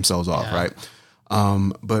they throw themselves off, right?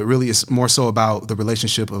 But really, it's more so about the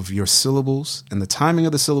relationship of your syllables and the timing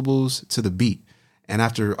of the syllables to the beat. And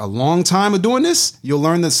after a long time of doing this, you'll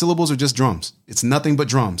learn that syllables are just drums. It's nothing but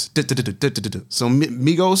drums. So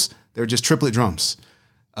Migos, they're just triplet drums.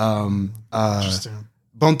 Interesting.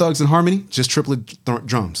 Bone Thugs and Harmony, just triplet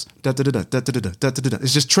drums.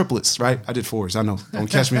 It's just triplets, right? I did 4s. I know. Don't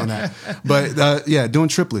catch me on that. But doing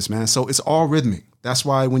triplets, man. So it's all rhythmic. That's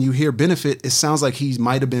why when you hear Benefit, it sounds like he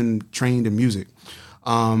might have been trained in music.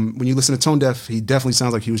 When you listen to Tone Deaf, he definitely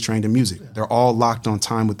sounds like he was trained in music. They're all locked on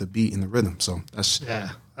time with the beat and the rhythm. So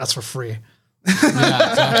that's for free.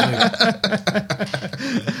 Exactly.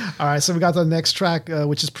 All right, so we got the next track,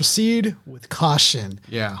 which is Proceed with Caution.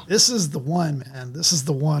 Yeah. This is the one, man. This is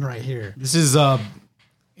the one right here. This is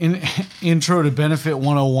intro to Benefit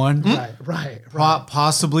 101. Right.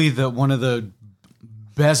 Possibly one of the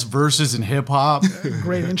best verses in hip hop.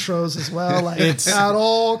 Great intros as well. Like it's at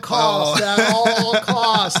all costs, at all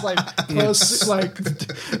costs. Like close, like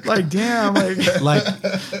damn, like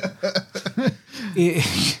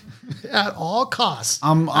at all costs.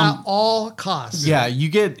 At all costs. Yeah, you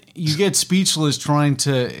get speechless trying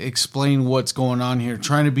to explain what's going on here,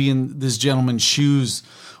 trying to be in this gentleman's shoes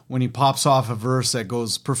when he pops off a verse that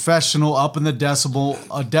goes professional up in the decimal,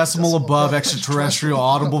 a decimal above extraterrestrial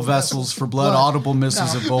audible vessels for blood, audible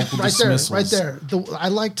missiles and vocal dismissals. Right there. I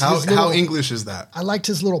liked how English is that? I liked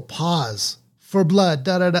his little pause for blood,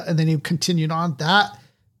 and then he continued on. That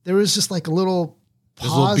there was just like a little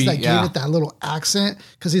pause that gave it that little accent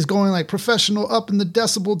because he's going like professional up in the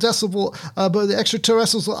decibel, but the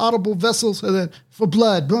extraterrestrials audible vessels, and then for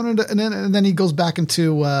blood, and then he goes back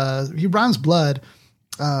into he rhymes blood.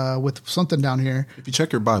 with something down here. If you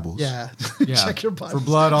check your Bibles. Yeah. Check your Bibles. For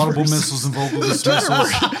blood, audible missiles, and vocal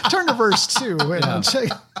dismissals. Turn to verse 2. And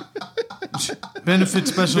check. Benefit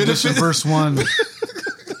special edition, verse 1.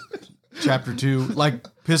 Chapter 2. Like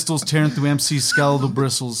pistols tearing through MC's skeletal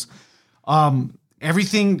bristles.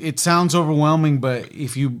 Everything, it sounds overwhelming, but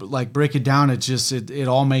if you like break it down, it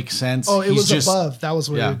all makes sense. Oh, it was above. That was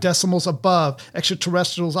weird. Decimals above.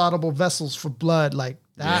 Extraterrestrials, audible vessels for blood. Like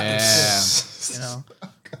that. Yeah. You know.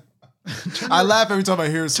 I laugh every time I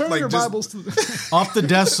hear turn your Bibles to up the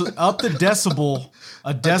decibel,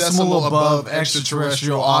 a decimal above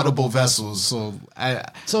extraterrestrial audible vessels.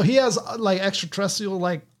 So he has like extraterrestrial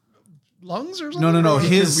like lungs or something? No.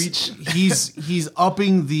 He's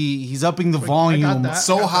upping the volume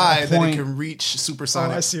so high that it can reach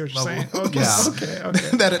supersonic. I see what you're saying. Okay. Okay.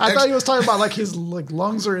 I thought he was talking about like his like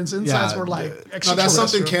lungs or his insides were like extraterrestrial. No, that's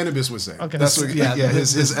something cannabis would say. Okay. That's what,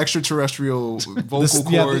 his extraterrestrial vocal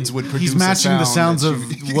cords would produce. He's matching the sounds of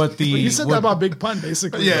what the. You said that about Big Pun,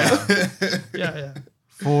 basically. Yeah.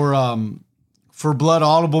 For blood,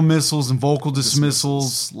 audible missiles and vocal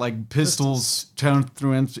dismissals, like pistols tearing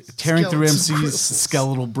through MC's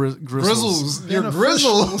skeletal bristles. Your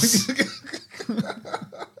grizzles.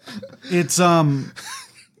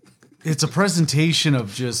 It's a presentation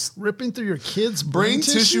of just ripping through your kids' brain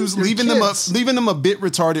tissues, leaving them a bit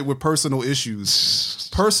retarded with personal issues,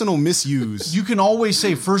 personal misuse. You can always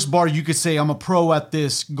say first bar. You could say I'm a pro at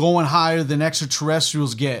this, going higher than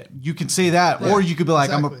extraterrestrials get. You can say that, or you could be like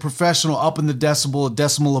I'm a professional, up in the decibel, a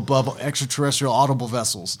decimal above extraterrestrial audible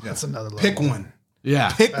vessels. That's another level. Pick one. Yeah,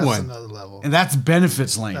 pick one. That's another level, and that's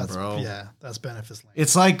benefits lane, bro. Yeah, that's benefits lane.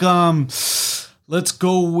 It's like let's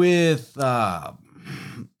go with.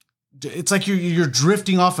 It's like you're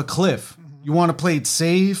drifting off a cliff. You want to play it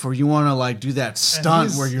safe, or you want to like do that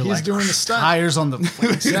stunt where you're like doing the stunt. Tires on the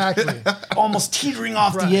exactly, almost teetering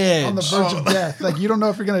off the edge, on the verge of death. Like you don't know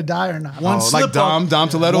if you're gonna die or not. One slip like Dom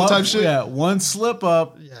Toletto type shit. Yeah, one slip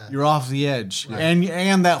up, you're off the edge,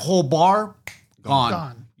 and that whole bar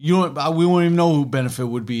gone. We won't even know who benefit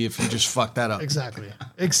would be if you just fucked that up. Exactly.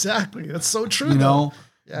 That's so true. You know.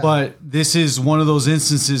 Yeah. But this is one of those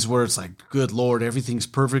instances where it's like, good Lord, everything's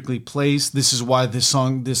perfectly placed. This is why this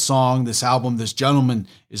album, this gentleman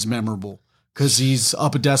is memorable, because he's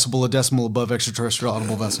up a decimal above extraterrestrial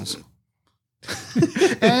audible vessels.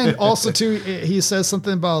 And also, too, he says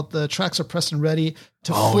something about the tracks are pressed and ready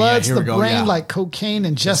to flood the brain like cocaine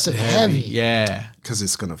ingested heavy. Yeah. Because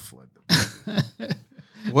it's going to flood the brain.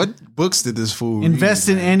 What books did this fool invest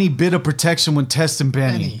read, in any bit of protection when testing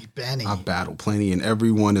Benny? I battle plenty and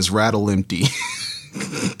everyone is rattle empty.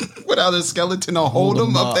 Without a skeleton to hold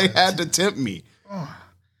them up, they had to tempt me.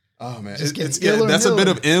 Oh man. That's a bit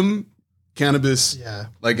of cannabis. Yeah.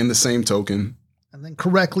 Like in the same token. And then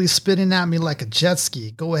correctly spitting at me like a jet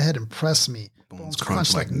ski. Go ahead and press me. Bones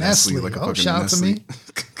crunch like Nestle. Shout out to me.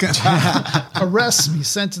 Arrest me,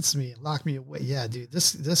 sentence me, lock me away. Yeah, dude.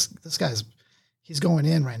 This guy's he's going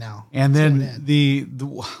in right now. And then the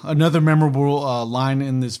another memorable line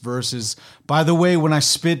in this verse is, by the way, when I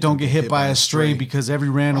spit, don't get hit by a stray, because every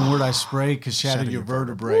random word I spray could shatter your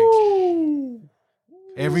vertebrae. Woo.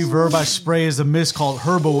 Every verb I spray is a miss called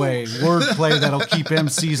Herbaway. Wordplay that'll keep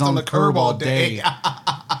MCs on the curb all day.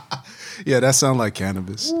 Yeah, that sounds like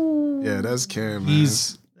cannabis. Ooh. Yeah, that's Cam, man.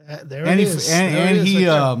 He's there it is.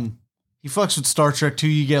 He fucks with Star Trek too.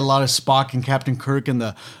 You get a lot of Spock and Captain Kirk and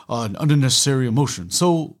the unnecessary emotion.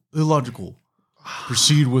 So illogical.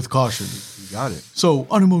 Proceed with caution. You got it. So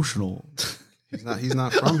unemotional. He's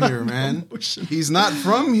not from here, man. He's not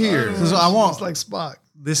from here. So I want. It's like Spock.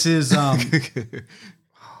 This is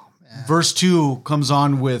verse 2 comes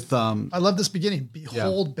on with. I love this beginning.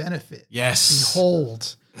 Behold, benefit. Yes.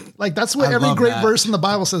 Behold. Like that's what every great verse in the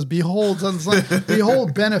Bible says. Behold,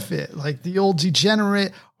 behold, benefit. Like the old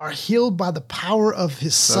degenerate are healed by the power of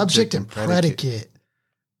his subject and predicate.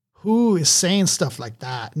 Who is saying stuff like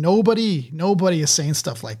that? Nobody is saying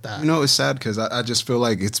stuff like that. You know, it's sad because I just feel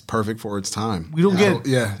like it's perfect for its time. We don't get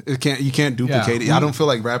you can't duplicate it. I don't feel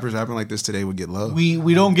like rappers rapping like this today would get love.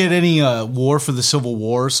 We don't get any war for the Civil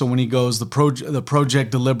War. So when he goes, the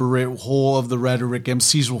project deliberate whole of the rhetoric,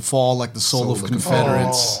 MCs will fall like the soul of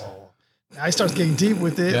Confederates. I start getting deep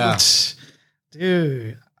with it. Yeah.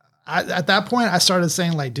 Dude, at that point I started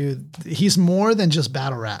saying like, dude, he's more than just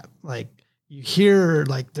battle rap. Like, you hear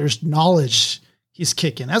like there's knowledge he's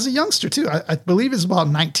kicking as a youngster too. I believe it's about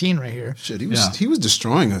 19 right here. Shit, he was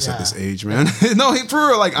destroying us at this age, man. No, for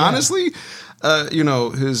real, like honestly,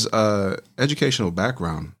 his educational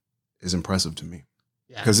background is impressive to me.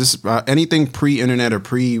 Because this anything pre-internet or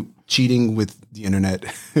pre-chat cheating with the internet.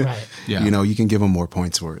 Right. Yeah. You know, you can give them more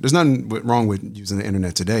points for it. There's nothing wrong with using the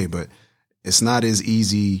internet today, but it's not as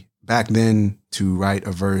easy back then to write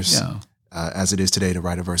a verse as it is today to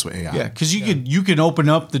write a verse with AI. Yeah, because you can open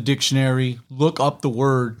up the dictionary, look up the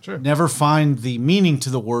word, never find the meaning to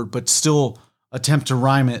the word, but still attempt to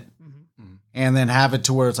rhyme it, and then have it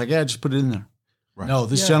to where it's like, yeah, just put it in there. Right. No,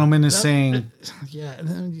 this gentleman is saying, and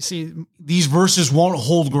then you see these verses won't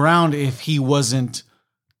hold ground if he wasn't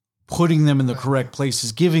putting them in the correct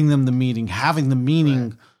places, giving them the meaning, having the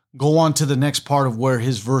meaning go on to the next part of where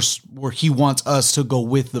his verse, where he wants us to go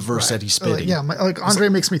with the verse that he's spitting. Like Andre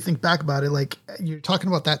makes me think back about it. Like you're talking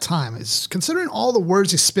about that time. It's considering all the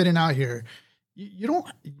words he's spitting out here. You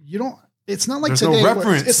don't. It's not like There's today. no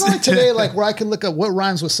reference. It's not like today, like where I can look at what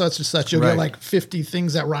rhymes with such and such. You'll get like 50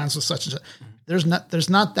 things that rhymes with such and such. There's not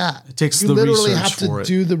that. It takes you the literally research have to for it.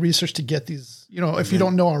 do the research to get these. You know, if you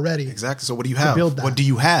don't know already. Exactly. So what do you have? build that. What do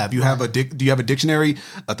you have? You have do you have a dictionary,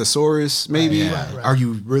 a thesaurus, maybe? Right. Are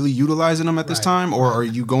you really utilizing them at this time? Or are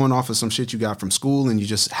you going off of some shit you got from school and you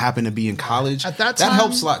just happen to be in college? At that that time-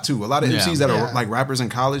 helps a lot too. A lot of MCs that are like rappers in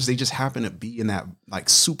college, they just happen to be in that like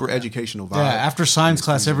super educational vibe. Yeah, after science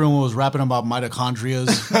class, everyone was rapping about mitochondrias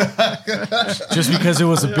just because it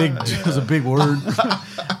was a big word.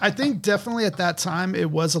 I think definitely at that time it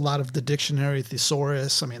was a lot of the dictionary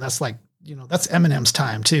thesaurus. I mean, that's like, you know, that's Eminem's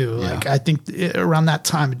time too. Yeah. Like I think around that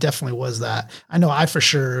time it definitely was that. I know I for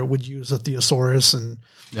sure would use a thesaurus and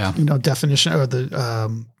you know, definition or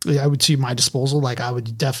the I would see my disposal. Like I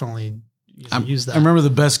would definitely use that. I remember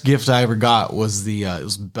the best gift I ever got was the it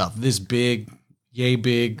was about this big, yay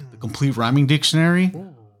big, the complete rhyming dictionary. Ooh.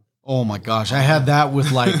 Oh my gosh, I had that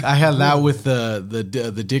with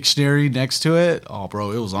the dictionary next to it. Oh,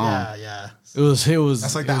 bro, it was on. Yeah. It was.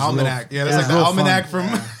 That's like the almanac. That's like the almanac from.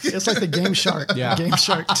 It's like the Game Shark. Yeah, Game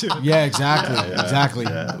Shark too. Yeah, exactly.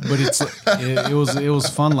 Yeah. But it was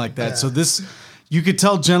fun like that. Yeah. So this, you could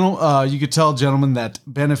tell gentlemen that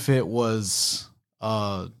B.E.N.E.F.I.T was.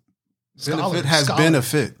 B.E.N.E.F.I.T has been a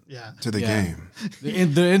fit to the game. The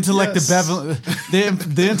intellect of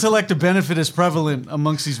the intellect of B.E.N.E.F.I.T is prevalent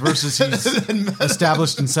amongst these verses he's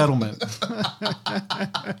established in settlement.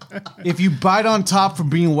 If you bite on top for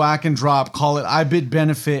being whack and drop, call it I bit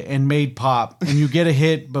benefit and made pop, and you get a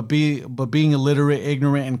hit, but being illiterate,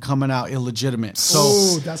 ignorant, and coming out illegitimate.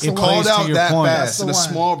 So that's it called out that fast in a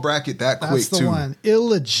small bracket that quick too. That's the one.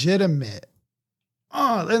 Illegitimate.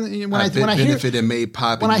 Oh, and when I hear benefit and made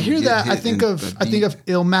pop, when I hear that, I think of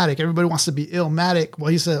Illmatic. Everybody wants to be Illmatic. Well,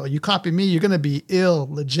 he said, oh, "You copy me, you're going to be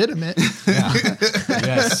illegitimate,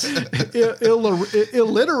 yes,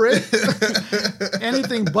 illiterate,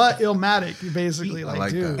 anything but Illmatic." Basically,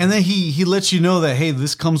 like dude. And then he lets you know that hey,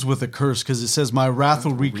 this comes with a curse because it says, "My wrath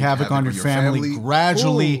will wreak havoc on your family.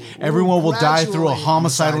 Gradually, everyone will die through a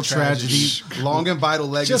homicidal tragedy. Long and vital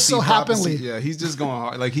legacy." Just so happily, he's just going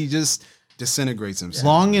hard. Like he just disintegrates himself.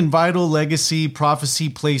 Long and vital legacy, prophecy,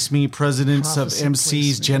 place me, presidents of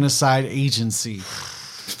MCs, genocide agency.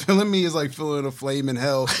 Filling me is like filling a flame in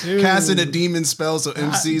hell. Dude, casting a demon spell so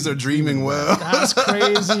MCs are dreaming well. That's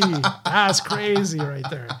crazy. That's crazy right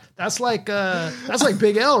there. That's like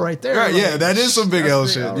Big L right there. Right, like, yeah, that is some Big L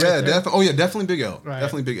shit. Right definitely Big L. Right.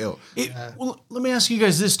 Definitely Big L. Well, let me ask you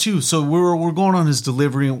guys this too. So we're going on his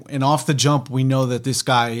delivery, and off the jump, we know that this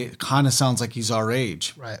guy kind of sounds like he's our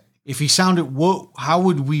age. Right. If he sounded, how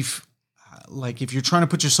would we, like, if you're trying to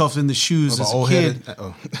put yourself in the shoes as a kid,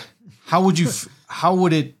 how are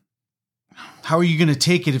you going to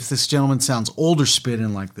take it if this gentleman sounds older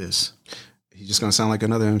spitting like this? He's just going to sound like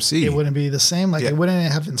another MC. It wouldn't be the same. Like it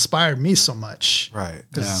wouldn't have inspired me so much. Right.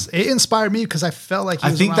 Because it inspired me because I felt like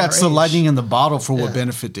I think that's the lightning in the bottle for what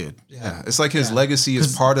B.E.N.E.F.I.T did. Yeah. It's like his legacy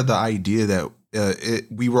is part of the idea that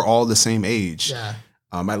we were all the same age. Yeah.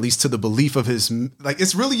 At least to the belief of his, like,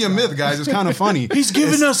 it's really a myth, guys. It's kind of funny. He's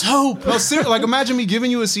giving us hope. No, seriously, like, imagine me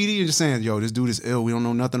giving you a CD and just saying, yo, this dude is ill. We don't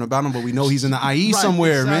know nothing about him, but we know he's in the IE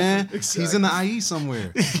somewhere, man. Exactly. He's in the IE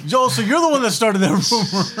somewhere. Joel, so you're the one that started that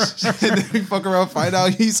rumor. And then we fuck around, find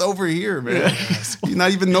out he's over here, man. He's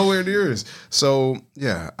not even nowhere near us. So,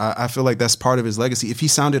 yeah, I feel like that's part of his legacy. If he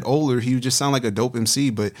sounded older, he would just sound like a dope MC,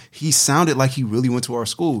 but he sounded like he really went to our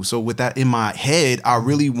school. So with that in my head, I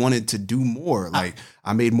really wanted to do more. Like,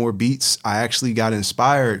 I made more beats. I actually got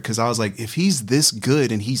inspired because I was like, if he's this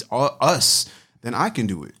good and he's us, then I can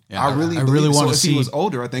do it. Yeah, I really want to see. If he was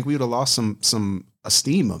older, I think we would have lost some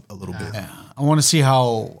esteem a little bit. Yeah. I want to see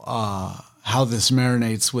how this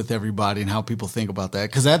marinates with everybody and how people think about that.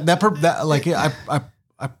 Because I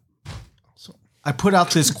put out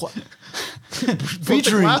this.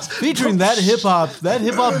 featuring that hip hop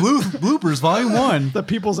bloopers volume 1. The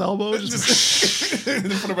people's elbow. For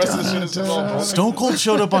the rest of the shit, it's just all broken. Stone Cold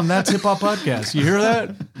showed up on That's Hip Hop Podcast. You hear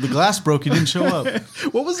that? The glass broke. He didn't show up.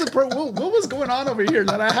 What was what was going on over here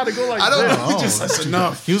that I had to go like I don't this? know. That's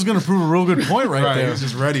enough. He was going to prove a real good point right there. He was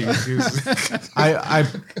just ready.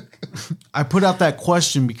 I put out that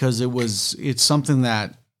question because it's something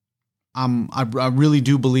that I really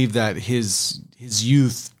do believe that his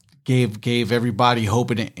youth gave everybody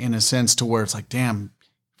hope in a sense to where it's like, damn,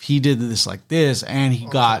 if he did this like this and he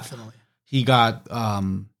got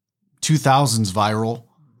 2000s viral,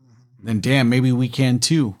 then damn, maybe we can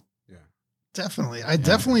too. Definitely. I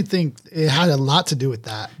definitely think it had a lot to do with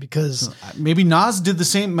that because maybe Nas did the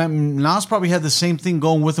same. Nas probably had the same thing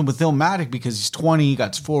going with him with Illmatic because he's 20. He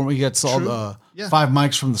got all the 5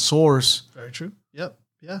 mics from the source. Very true. Yep.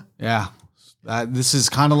 Yeah. Yeah. This is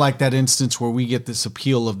kind of like that instance where we get this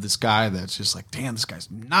appeal of this guy that's just like, damn, this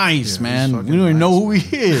guy's nice, man. We don't even know who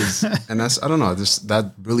he is. And that's, I don't know,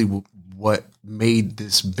 that really what made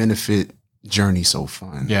this benefit journey so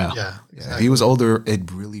fun. Yeah. Exactly. If he was older,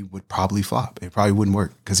 it really would probably flop. It probably wouldn't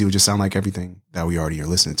work because he would just sound like everything that we already are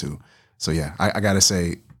listening to. So yeah, I gotta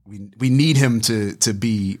say we need him to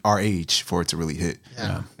be our age for it to really hit.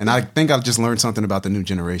 Yeah. And I think I've just learned something about the new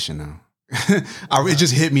generation now. It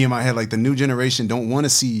just hit me in my head like the new generation don't want to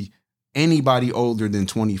see anybody older than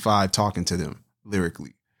 25 talking to them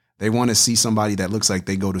lyrically. They want to see somebody that looks like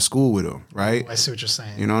they go to school with them, right? I see what you're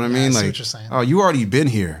saying. You know what I mean? I see like, what you're saying. Oh, you already been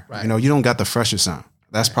here. Right. You know, you don't got the freshest sound.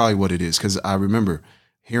 That's probably what it is. Because I remember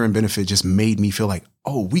hearing Benefit just made me feel like,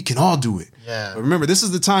 oh, we can all do it. Yeah. But remember, this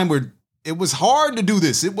is the time where it was hard to do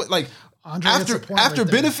this. It was like Andre, after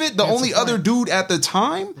Benefit, the only other dude at the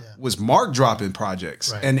time was Mark dropping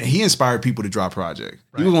projects, and he inspired people to drop projects.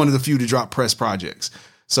 He was one of the few to drop press projects.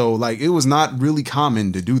 So like it was not really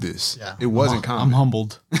common to do this. Yeah. It wasn't common. I'm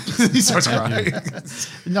humbled. He starts crying.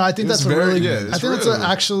 No, I think that's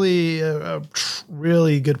actually a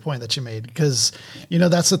really good point that you made because, you know,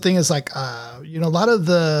 that's the thing is like, you know, a lot of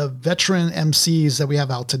the veteran MCs that we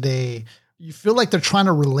have out today, you feel like they're trying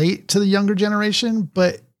to relate to the younger generation,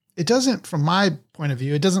 but it doesn't, from my point of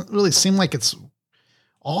view, it doesn't really seem like it's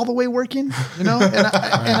all the way working, you know? And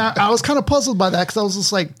I was kind of puzzled by that because I was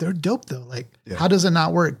just like, they're dope though. Like, how does it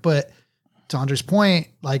not work? But to Andre's point,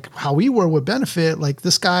 like how we were with Benefit, like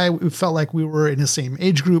this guy, we felt like we were in the same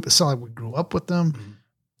age group. It felt like we grew up with them. Mm-hmm.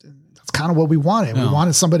 That's kind of what we wanted. No. We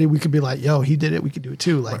wanted somebody we could be like, yo, he did it. We could do it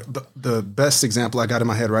too. Like the best example I got in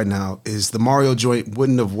my head right now is the Mario joint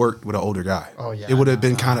wouldn't have worked with an older guy. Oh yeah. It would have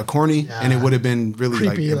been kind of corny and it would have been really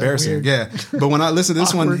creepy, like embarrassing. Like But when I listened to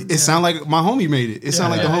this one, it sounded like my homie made it. It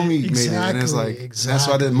sounded like the homie made it. And it's like, that's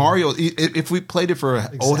why the Mario, if we played it for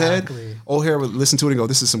an old head would listen to it and go,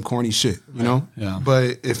 this is some corny shit, you know? Yeah.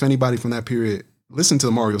 But if anybody from that period listened to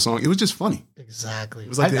the Mario song, it was just funny. Exactly. It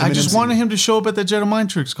was like I just wanted him to show up at the Jedi Mind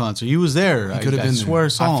Tricks concert. He was there. He could have been there. I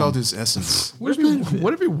felt his essence. What if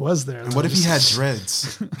he was there? And what if he had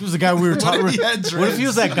dreads? He was the guy we were talking. What if he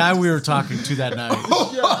was that guy we were talking to that night? He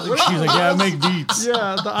was like, "Yeah, I make beats."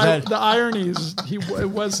 Yeah, the ironies. It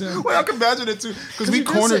was him. Well, I can imagine it too because we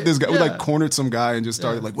cornered this guy. We like cornered some guy and just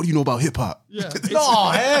started like, "What do you know about hip hop?" Yeah.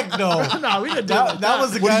 No, heck no. No, we didn't do that. That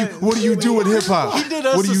was the guy. What do you do in hip hop? He did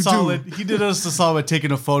us a solid. He did us a solid by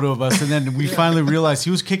taking a photo of us, and then we finally realized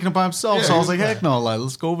he was kicking it by himself. So I was like, "Heck no,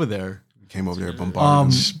 let's go over there." We came over there,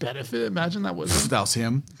 bombarded him. Benefit. Imagine that was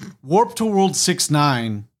him. Warp to World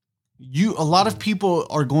 6ix9ine. A lot of people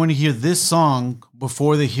are going to hear this song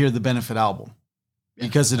before they hear the Benefit album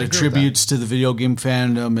because it attributes to the video game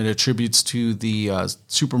fandom. It attributes to the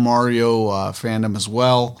Super Mario fandom as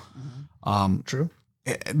well. True.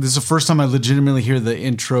 This is the first time I legitimately hear the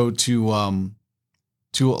intro to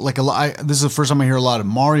like a lot. This is the first time I hear a lot of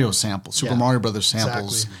Mario samples, Super Mario Brothers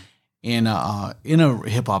samples in a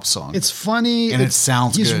hip hop song. It's funny and it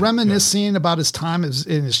sounds he's good. He's reminiscing about his time in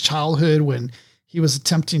his childhood when he was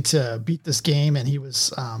attempting to beat this game, and he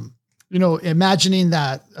was, imagining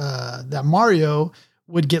that that Mario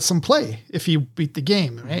would get some play if he beat the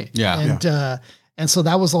game, right? Yeah. And so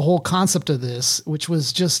that was the whole concept of this, which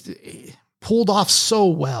was just pulled off so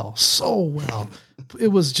well. It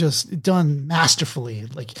was just done masterfully.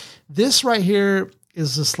 Like this right here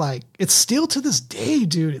is just like, it's still to this day,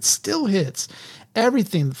 dude. It still hits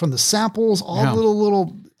everything from the samples, all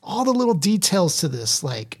the little details to this.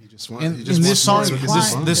 Like this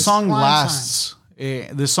song lasts.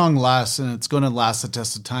 This song lasts, and it's going to last the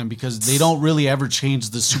test of time because they don't really ever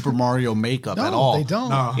change the Super Mario makeup at all. They don't.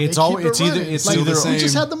 No. It's either the same. We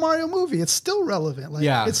just had the Mario movie. It's still relevant.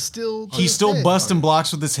 Like, it's still. He's still busting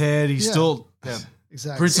blocks with his head. He's still.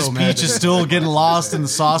 Exactly. Princess Peach is still getting lost in the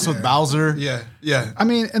sauce with Bowser. Yeah. I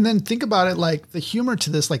mean, and then think about it, like the humor to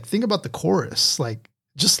this, like think about the chorus, like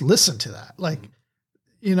just listen to that. Like,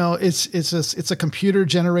 you know, it's a computer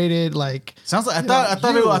generated, like sounds like I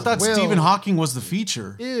thought Stephen Hawking was the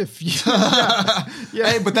feature. If you,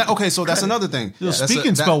 Hey, but so that's another thing. The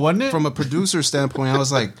speaking spell, wasn't it? From a producer standpoint, I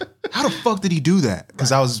was like, how the fuck did he do that?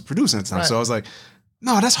 Because I was producing at the time. So I was like,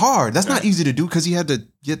 no, that's hard. That's not easy to do because he had to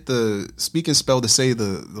get the speaking spell to say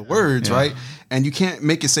the words, right? And you can't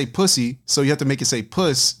make it say pussy, so you have to make it say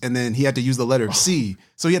puss, and then he had to use the letter C.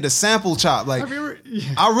 So he had to sample chop. Like,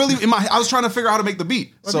 I was trying to figure out how to make the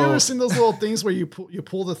beat. Have you ever seen those little things where you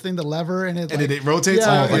pull the thing, the lever, and it rotates?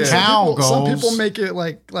 Yeah, the cow goes. Some people make it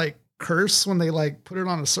like curse when they like put it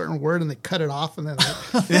on a certain word and they cut it off and then they're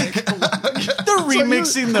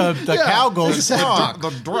remixing the cow goes. Exactly.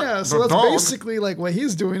 So that's basically like what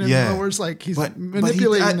he's doing. In other words, like he's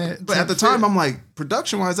manipulating it. But at the time, I'm like,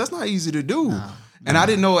 production wise, that's not easy to do. No. And I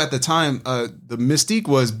didn't know at the time, the mystique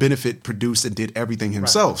was B.E.N.F.I.T produced and did everything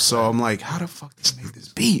himself. So I'm like, how the fuck did he make this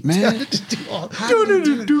beat, man?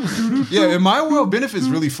 In my world, B.E.N.F.I.T's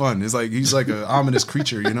really fun. It's like, he's like an ominous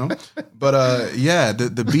creature, you know? But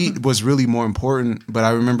the beat was really more important. But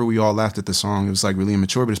I remember we all laughed at the song. It was like really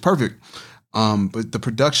immature, but it's perfect. But the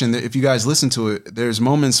production, if you guys listen to it, there's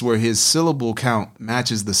moments where his syllable count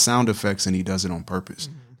matches the sound effects and he does it on purpose.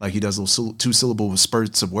 Like he does those 2-syllable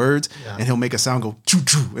spurts of words and he'll make a sound go choo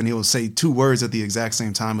choo and he'll say 2 words at the exact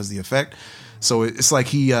same time as the effect. So it's like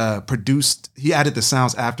he added the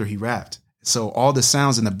sounds after he rapped. So all the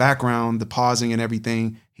sounds in the background, the pausing and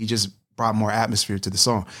everything, he just brought more atmosphere to the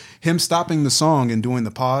song. Him stopping the song and doing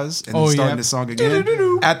the pause and then starting the song again.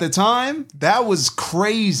 At the time, that was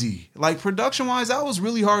crazy. Like production wise, that was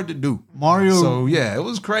really hard to do. Mario. So yeah, it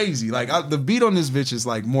was crazy. Like the beat on this bitch is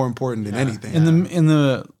like more important than anything.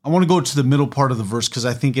 I want to go to the middle part of the verse because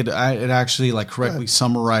I think it actually like correctly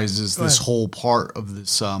summarizes this whole part of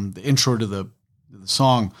this the intro to the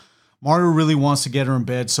song. Mario really wants to get her in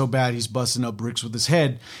bed so bad he's busting up bricks with his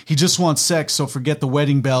head. He just wants sex, so forget the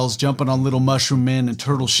wedding bells, jumping on little mushroom men and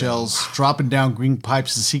turtle shells, dropping down green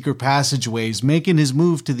pipes and secret passageways, making his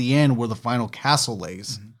move to the end where the final castle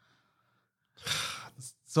lays.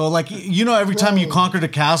 So, like, you know, every time you conquer the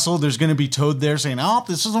castle, there's going to be Toad there saying, oh,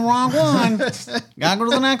 this is the wrong one. Gotta go to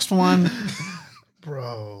the next one.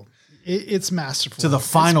 Bro. It's masterful. To the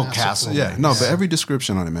final castle. Yeah, no, but every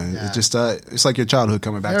description on it, man. It just it's like your childhood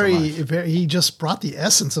coming back to life. He just brought the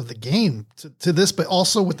essence of the game to this, but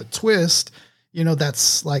also with the twist. You know,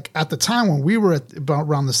 that's like at the time when we were about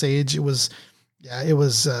around this age, it was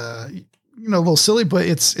a little silly, but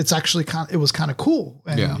it's actually it was kind of cool,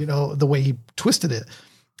 and you know the way he twisted it.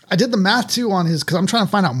 I did the math too on his because I'm trying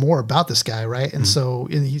to find out more about this guy, right? And so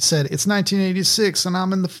he said it's 1986 and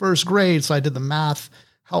I'm in the first grade, so I did the math.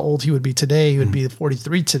 How old he would be today. He would be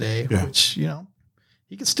 43 today, which, you know,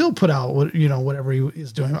 he could still put out whatever he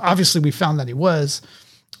is doing. Obviously we found that he was,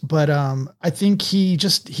 but I think he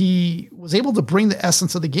was able to bring the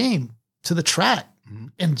essence of the game to the track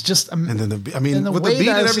and just, and then with the beat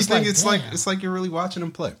and everything, it's like you're really watching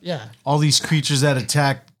him play. Yeah. All these creatures that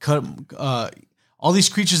attack, all these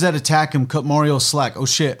creatures that attack him, cut Mario slack. Oh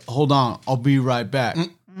shit. Hold on. I'll be right back.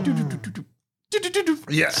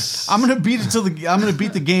 Yes, I'm gonna beat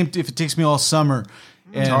the game if it takes me all summer.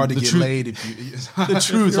 And it's hard to get laid if you. The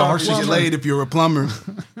truth, it's hard to get laid if you're a plumber.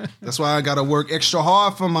 That's why I gotta work extra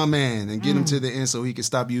hard for my man and get him to the end so he can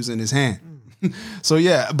stop using his hand. So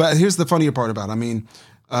yeah, but here's the funnier part about it. I mean,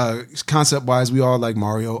 concept wise, we all like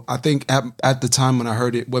Mario. I think at the time when I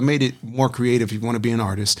heard it, what made it more creative, if you want to be an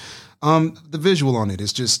artist, the visual on it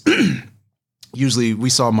is just. Usually we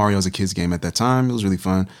saw Mario as a kid's game at that time. It was really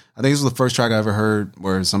fun. I think this was the first track I ever heard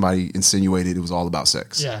where somebody insinuated it was all about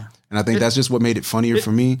sex. Yeah. And I think that's just what made it funnier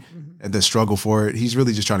for me. The struggle for it. He's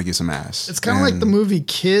really just trying to get some ass. It's kind of like the movie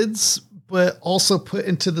Kids, but also put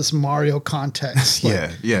into this Mario context.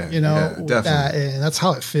 Like, you know, definitely. And that's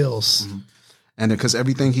how it feels. Mm-hmm. And because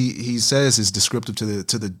everything he says is descriptive to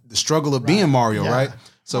the struggle of being Mario, right?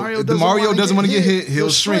 So Mario doesn't want to get hit, he'll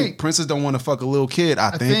shrink. Princess don't want to fuck a little kid,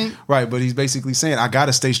 I think. Right, but he's basically saying, I got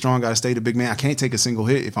to stay strong, got to stay the big man. I can't take a single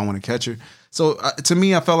hit if I want to catch her. So to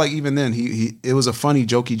me, I felt like even then, it was a funny,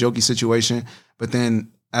 jokey situation. But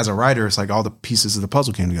then as a writer, it's like all the pieces of the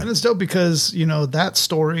puzzle came together. And it's dope because, you know, that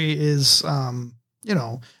story is, you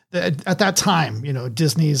know, at that time, you know,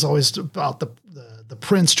 Disney is always about the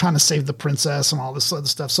prince trying to save the princess and all this other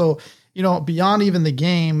stuff. So, you know, beyond even the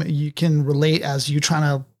game, you can relate as you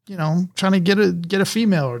trying to get a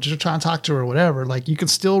female or just trying to talk to her or whatever. Like you can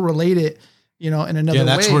still relate it, you know, in another way.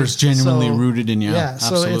 Yeah, that's where it's genuinely rooted in you. Yeah.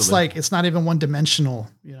 So it's like, it's not even one dimensional,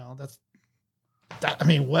 you know, I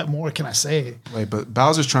mean, what more can I say? Wait, but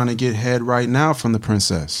Bowser's trying to get head right now from the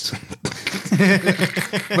princess.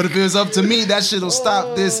 But if it was up to me, that shit'll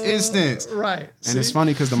stop this instant. Right. And it's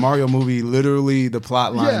funny because the Mario movie, literally, the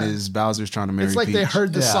plot line is Bowser's trying to marry Peach. It's like they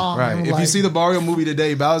heard the song. Right. If you see the Mario movie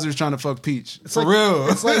today, Bowser's trying to fuck Peach. For real.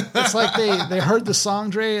 It's like they heard the song,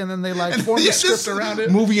 Dre, and then they formed a script around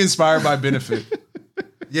it. Movie inspired by Benefit.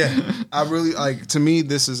 Yeah. I really, to me,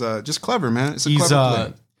 this is just clever, man. It's a clever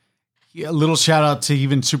play. Yeah, a little shout out to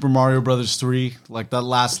even Super Mario Brothers 3. Like that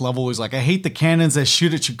last level was like, I hate the cannons that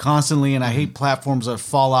shoot at you constantly, and I hate platforms that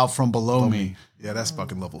fall out from below me. Yeah, that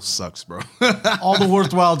fucking level sucks, bro. All the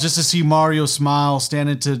worthwhile just to see Mario smile,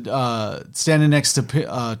 standing next to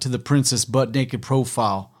the princess butt naked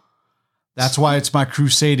profile. That's why it's my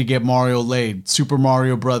crusade to get Mario laid. Super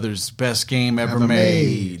Mario Brothers, best game ever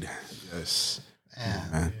made. Yes,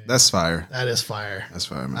 man. That's fire. That is fire. That's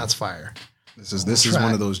fire, man. That's fire. This is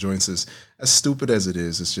one of those joints. As stupid as it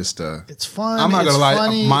is, it's just it's fun. I'm not gonna lie.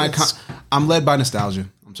 Funny, I'm led by nostalgia.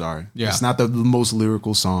 I'm sorry. Yeah. It's not the most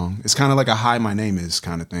lyrical song. It's kind of like a "Hi, my name is"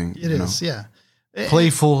 kind of thing. It is, yeah.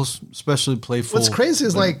 Playful, especially playful. What's crazy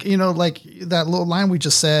is like that little line we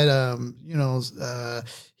just said.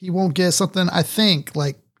 He won't get something. I think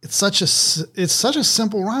it's such a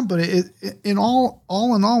simple rhyme, but in all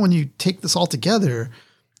in all, when you take this all together,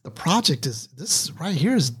 the project this right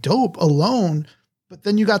here is dope alone, but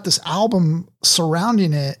then you got this album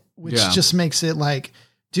surrounding it, which just makes it like,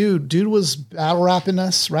 dude was battle rapping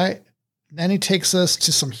us, right? Then he takes us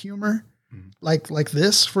to some humor, like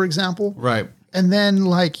this, for example. Right. And then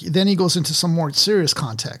then he goes into some more serious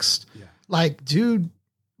context. Yeah. Like, dude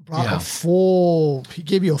brought he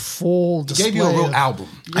gave you a full display. He gave you a real album.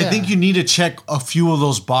 Yeah. I think you need to check a few of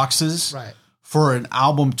those boxes. Right. For an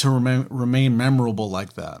album to remain memorable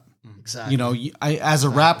like that. Exactly. As a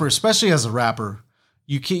rapper, especially as a rapper,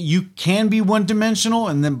 you can be one dimensional,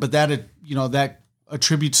 but that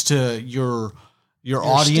attributes to your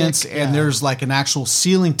audience, shtick, and there's like an actual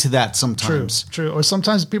ceiling to that sometimes. True. Or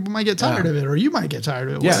sometimes people might get tired of it, or you might get tired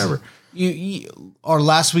of it, whatever. Our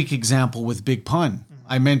last week example with Big Pun,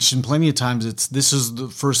 I mentioned plenty of times. This is the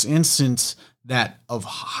first instance that of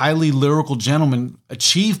highly lyrical gentlemen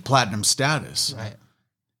achieve platinum status, right?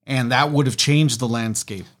 And that would have changed the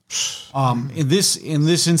landscape. In this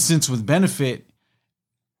instance with Benefit,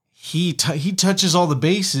 he touches all the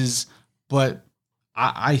bases, but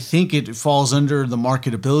I think it falls under the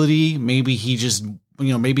marketability. Maybe he just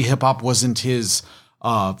maybe hip hop wasn't his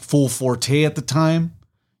full forte at the time.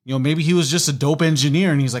 Maybe he was just a dope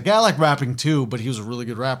engineer and he's like, yeah, I like rapping too, but he was a really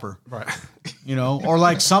good rapper. Right. Or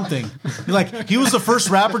like something. Like he was the first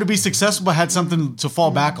rapper to be successful but had something to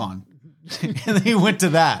fall back on. And then he went to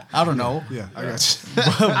that. I don't know. Yeah, I got you.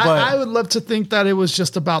 but I would love to think that it was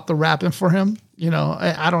just about the rapping for him.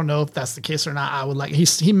 I don't know if that's the case or not. I would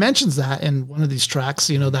he mentions that in one of these tracks,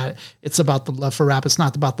 that it's about the love for rap. It's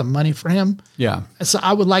not about the money for him. Yeah. And so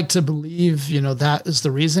I would like to believe, that is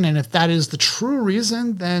the reason. And if that is the true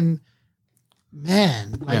reason, then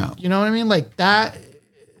man, you know what I mean? Like that,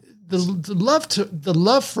 the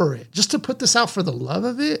love for it, just to put this out for the love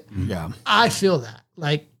of it. Yeah. I feel that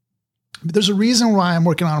there's a reason why I'm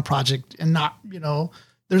working on a project and not,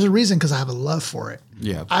 there's a reason because I have a love for it.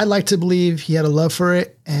 Yeah. I like to believe he had a love for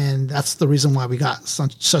it. And that's the reason why we got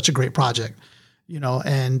such a great project,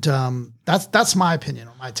 and that's my opinion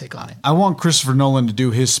or my take on it. I want Christopher Nolan to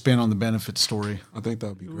do his spin on the Benefit story. I think that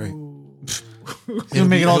would be great. He'll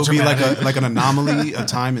make it all be like an anomaly, a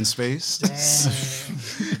time and space.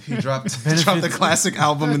 He dropped the classic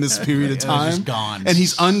album in this period of time, just gone, and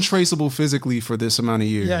he's untraceable physically for this amount of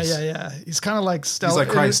years. Yeah. He's kind of like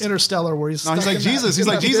Christ. Interstellar, where he's like Jesus. He's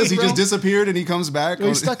like Jesus. He just disappeared and he comes back.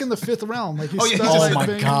 He's stuck in the fifth realm. Like he's oh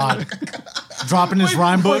my god, dropping his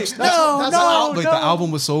rhyme books. No. The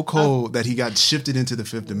album was so cold that he got shifted into the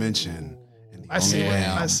fifth dimension. I see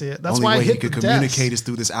it. That's only why way I hit he could the communicate depths. is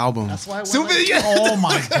through this album. That's why. Oh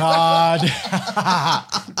my god.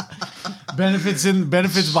 Benefits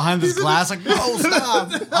behind this glass. Like, no,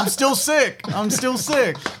 stop. I'm still sick.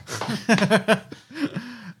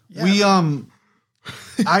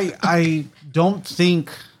 I don't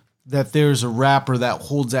think that there's a rapper that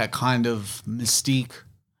holds that kind of mystique,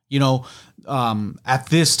 at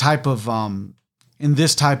this type of in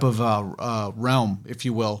this type of realm, if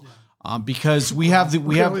you will. Because we have the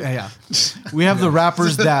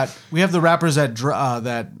rappers that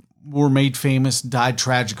were made famous, died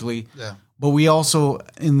tragically. Yeah. But we also,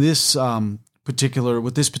 in this particular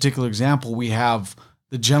example, we have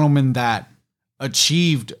the gentleman that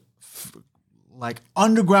achieved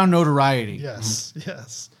underground notoriety.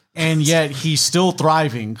 Yes. And yet he's still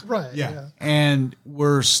thriving. Right. Yeah. And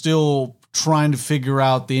we're still trying to figure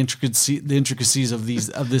out the intricacies of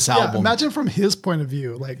this album. Imagine from his point of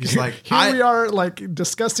view, like, he's like, here we are, like,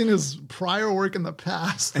 discussing his prior work in the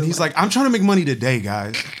past, and he's like, I'm trying to make money today,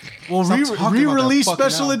 guys. Well, re-release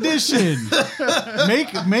special edition.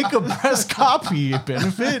 make a press copy.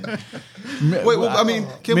 Benefit. Wait, well, I mean,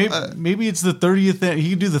 maybe it's the 30th.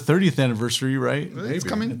 He can do the 30th anniversary, right? It's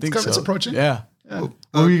coming. I think it's approaching. Yeah. What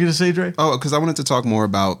were you gonna say, Dre? Oh, because I wanted to talk more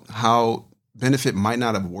about how Benefit might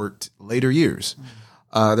not have worked later years.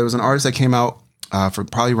 There was an artist that came out for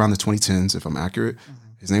probably around the 2010s, if I'm accurate.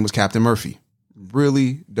 His name was Captain Murphy.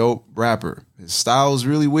 Really dope rapper. His style was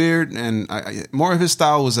really weird, and more of his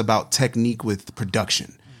style was about technique with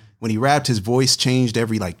production. When he rapped, his voice changed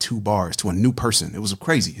every like 2 bars to a new person. It was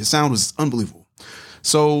crazy. His sound was unbelievable.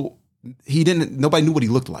 So nobody knew what he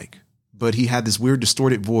looked like, but he had this weird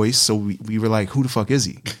distorted voice. So we were like, who the fuck is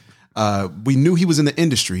he? We knew he was in the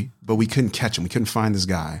industry, but we couldn't catch him. We couldn't find this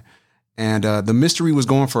guy. And the mystery was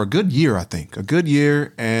going for a good year, I think. A good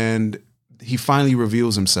year, and he finally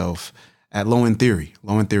reveals himself at Low End Theory.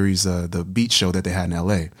 Low End Theory's the beat show that they had in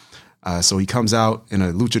LA. So he comes out in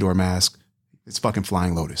a luchador mask. It's fucking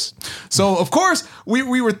Flying Lotus. So, of course,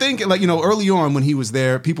 we were thinking, like, early on when he was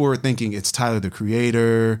there, people were thinking it's Tyler, the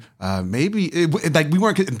Creator. Maybe, we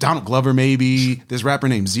weren't, Donald Glover, maybe. This rapper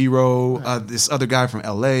named Zero, this other guy from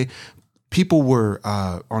LA. People were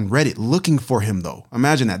on Reddit looking for him, though.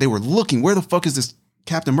 Imagine that. They were looking, where the fuck is this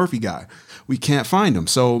Captain Murphy guy? We can't find him.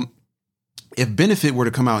 So, if Benefit were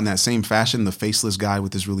to come out in that same fashion, the faceless guy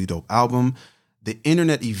with this really dope album, the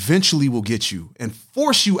internet eventually will get you and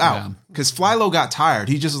force you out. Because Flylo got tired.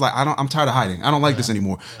 He just was like, I'm tired of hiding. I don't like this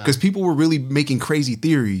anymore. Because people were really making crazy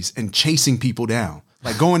theories and chasing people down.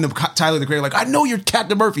 Like going to Tyler, the Creator, like, I know you're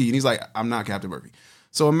Captain Murphy. And he's like, I'm not Captain Murphy.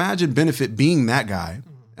 So imagine Benefit being that guy.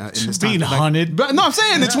 Being hunted. But no, I'm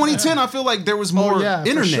saying in 2010, I feel like there was more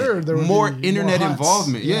internet. Sure. More internet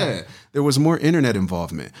involvement. Yeah. There was more internet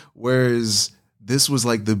involvement. Whereas this was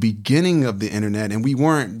like the beginning of the internet, and we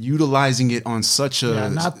weren't utilizing it on such a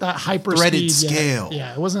not that hyper threaded scale.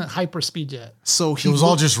 Yeah, it wasn't hyper speed yet. So it was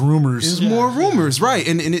all just rumors. It was more rumors, right?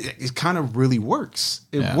 And it kind of really works.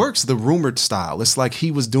 It works the rumored style. It's like he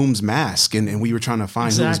was Doom's mask, and we were trying to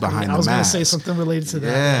find who was behind the mask. I was going to say something related to that.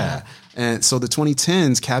 Yeah. And so the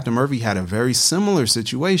 2010s, Captain Murphy had a very similar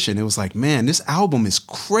situation. It was like, man, this album is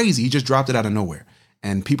crazy. He just dropped it out of nowhere,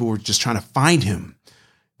 and people were just trying to find him.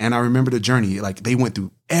 And I remember the journey, like they went through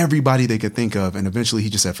everybody they could think of. And eventually he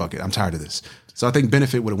just said, fuck it, I'm tired of this. So I think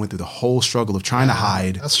Benefit would have went through the whole struggle of trying to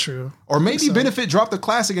hide. That's true. Or maybe Benefit dropped the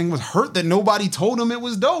classic and was hurt that nobody told him it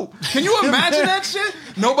was dope. Can you imagine that shit?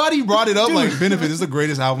 Nobody brought it up. Dude. Like, Benefit, this is the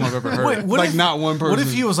greatest album I've ever heard. Wait, not one person. What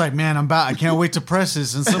if he was like, man, I can't wait to press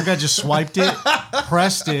this. And some guy just swiped it,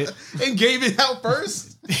 pressed it. And gave it out first?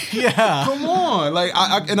 Yeah. Come on. Like,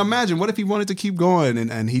 and imagine, what if he wanted to keep going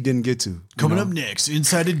and he didn't get to? Coming up next,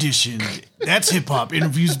 Inside Edition. That's Hip Hop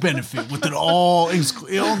Interviews Benefit with an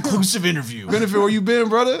all-inclusive interview. Benefit, where you been,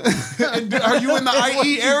 brother? Are you in the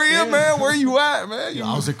IE area, man? Where you at, man?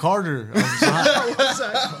 I was at Carter.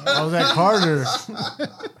 I was at Carter.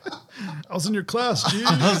 I was in your class, G.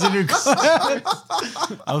 I was in your class.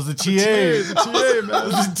 I was the TA. The TA, man. I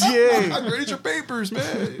was the TA. I graded your papers,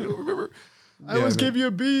 man. You don't remember? I always gave you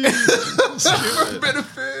a B. Benefit.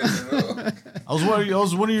 I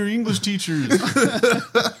was one of your English teachers.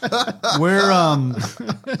 Where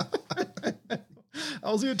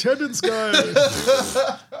I was the attendance guy.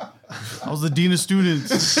 I was the dean of students.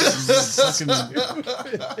 The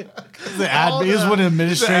admin is one of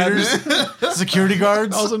administrators, security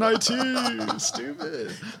guards. I was an IT.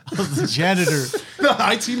 Stupid. I was the janitor. The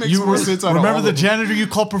IT makes more sense. Remember the janitor you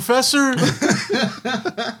call professor?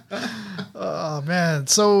 Oh man!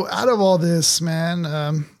 So out of all this,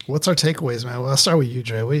 man, what's our takeaways, man? Well, I'll start with you,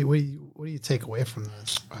 Dre. What do you take away from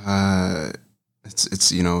this?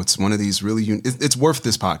 It's one of these really it's worth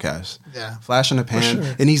this podcast. Yeah, flash in the pan,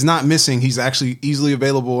 sure. And he's not missing. He's actually easily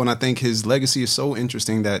available, and I think his legacy is so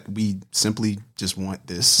interesting that we simply just want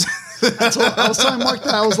this. I was telling Mark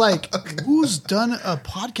that I was like, "Who's done a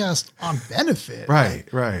podcast on Benefit?" Right.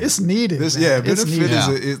 It's needed. Benefit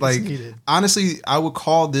is like honestly, I would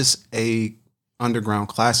call this a underground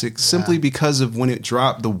classic simply because of when it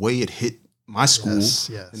dropped, the way it hit my school,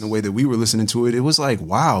 and the way that we were listening to it. It was like,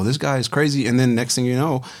 wow, this guy is crazy. And then next thing you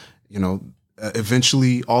know,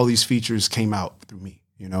 eventually all these features came out through me.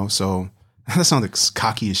 So. That sounded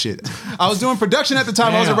cocky as shit. I was doing production at the time.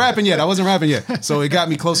 Damn. I wasn't rapping yet. So it got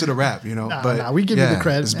me closer to rap, But we give you the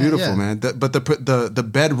credit. It's beautiful, man. But the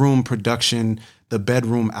bedroom production, the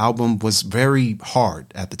bedroom album was very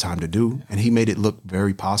hard at the time to do. And he made it look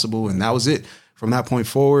very possible. And that was it. From that point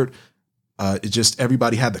forward, it just,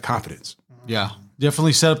 everybody had the confidence. Yeah,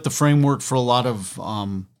 definitely set up the framework for a lot of.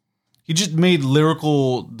 He just made the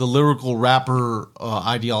lyrical rapper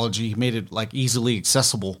ideology. He made it like easily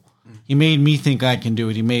accessible. He made me think I can do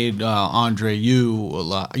it. He made Andre,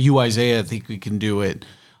 you Isaiah, think we can do it.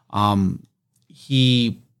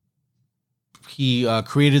 He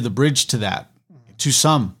created the bridge to that. To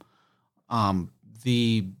some,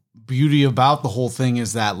 the beauty about the whole thing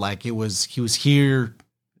is that like he was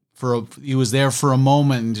there for a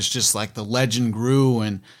moment, and it's just like the legend grew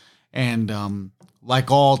and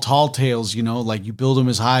like all tall tales, you know, like you build them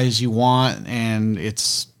as high as you want, and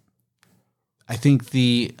I think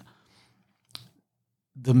the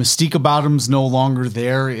mystique about him's no longer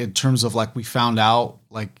there in terms of like we found out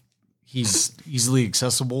like he's easily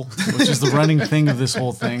accessible, which is the running thing of this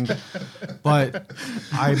whole thing. But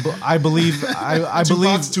I believe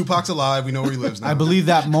Tupac's alive. We know where he lives now. I believe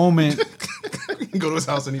that moment. We can go to his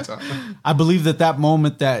house anytime. I believe that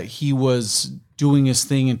moment that he was doing his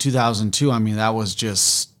thing in 2002. I mean, that was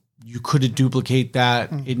just, you couldn't duplicate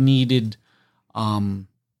that. It needed to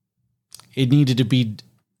be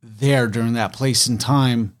there during that place and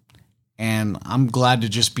time. And I'm glad to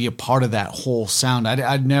just be a part of that whole sound.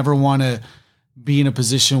 I'd never want to be in a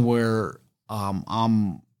position where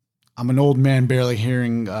I'm an old man barely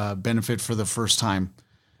hearing Benefit for the first time.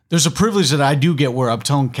 There's a privilege that I do get where I'm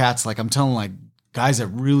telling cats, like I'm telling like guys that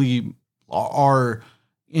really are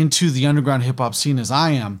into the underground hip hop scene as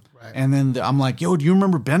I am. Right. And then I'm like, yo, do you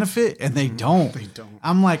remember Benefit? And they don't. They don't.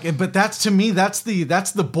 I'm like, but that's to me,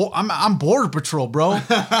 I'm Border Patrol, bro.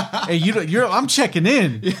 And I'm checking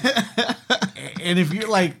in. And if you're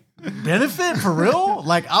like, Benefit for real?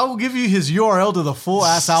 Like, I will give you his URL to the full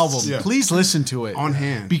ass album. Yeah. Please listen to it on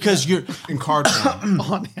hand, because you're in card form,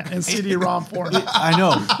 on hand and CD-ROM form. I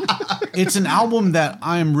know it's an album that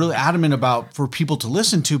I am really adamant about for people to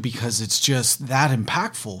listen to because it's just that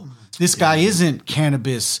impactful. This guy isn't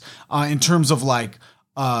Cannabis in terms of like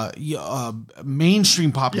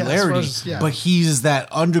mainstream popularity, but he's that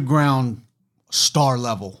underground star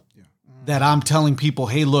level. That I'm telling people,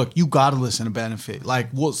 hey, look, you got to listen to Benefit. Like,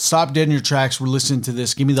 we'll stop dead in your tracks. We're listening to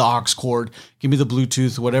this. Give me the aux cord. Give me the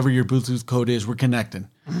Bluetooth, whatever your Bluetooth code is. We're connecting.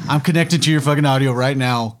 I'm connected to your fucking audio right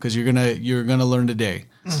now because you're gonna learn today.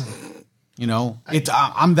 You know,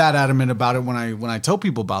 I'm that adamant about it when I tell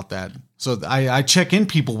people about that. So I check in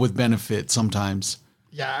people with Benefit sometimes.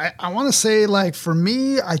 Yeah, I want to say, like, for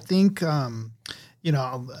me, I think, to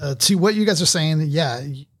what you guys are saying, yeah,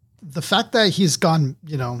 the fact that he's gone,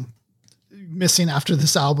 missing after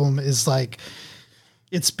this album is like,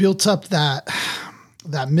 it's built up that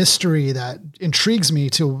mystery that intrigues me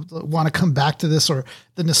to want to come back to this, or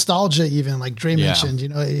the nostalgia, even like Dre mentioned,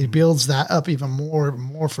 it builds that up even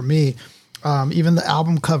more for me. Even the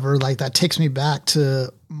album cover, like that takes me back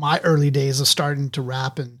to my early days of starting to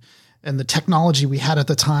rap and the technology we had at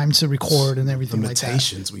the time to record and everything like that.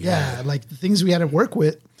 Limitations we had. Like the things we had to work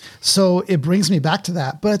with. So it brings me back to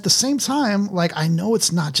that. But at the same time, like, I know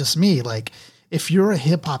it's not just me. Like, if you're a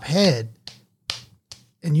hip hop head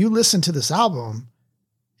and you listen to this album,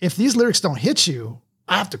 if these lyrics don't hit you,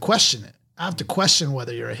 I have to question it. I have to question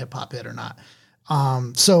whether you're a hip hop head or not.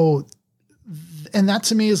 And that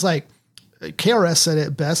to me is like, KRS said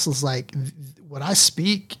it best, was like, what I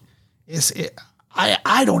speak is it.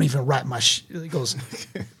 I don't even write my he goes,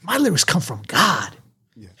 my lyrics come from God.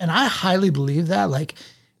 Yeah. And I highly believe that. Like,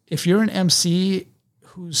 if you're an MC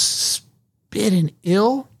who's spitting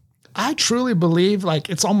ill, I truly believe like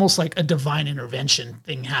it's almost like a divine intervention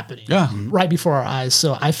thing happening right before our eyes.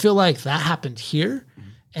 So I feel like that happened here.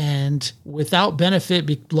 And without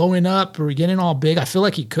Benefit blowing up or getting all big, I feel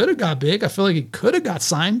like he could have got big. I feel like he could have got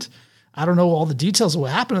signed. I don't know all the details of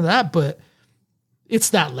what happened to that, but it's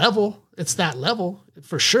that level. It's that level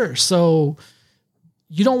for sure. So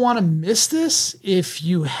you don't want to miss this if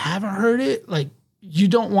you haven't heard it. Like, you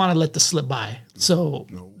don't want to let this slip by. So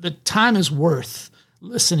the time is worth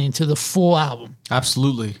listening to the full album.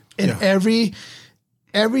 Absolutely. And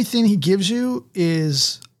everything he gives you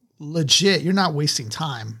is legit. You're not wasting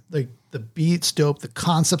time. Like, the beat's dope. The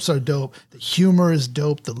concepts are dope. The humor is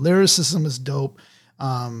dope. The lyricism is dope.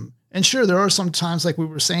 And sure, there are some times, like we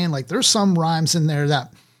were saying, like there's some rhymes in there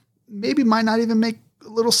that maybe might not even make a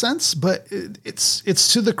little sense, but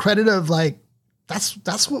it's to the credit of like,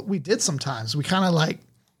 that's what we did sometimes. We kind of like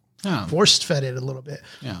forced fed it a little bit.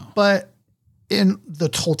 Yeah. But in the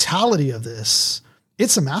totality of this,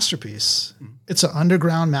 it's a masterpiece. It's an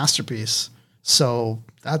underground masterpiece. So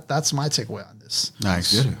that's my takeaway on this.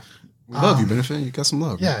 Nice. Good. We love you, Benefit. You got some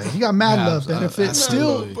love. Yeah, you got mad love, Benefit.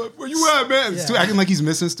 Still, but where you at, man? Still acting like he's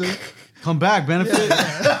missing still. Come back, Benefit.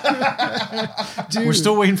 Dude, we're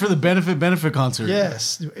still waiting for the Benefit concert.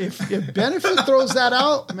 Yes. If Benefit throws that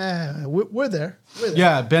out, man, we're there.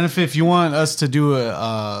 Yeah, Benefit, if you want us to do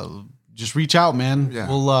just reach out, man. Yeah.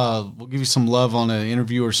 We'll give you some love on an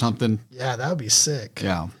interview or something. Yeah, that would be sick.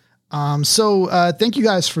 Yeah. So thank you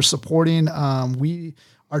guys for supporting. We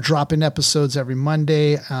are dropping episodes every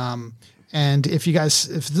Monday. And if this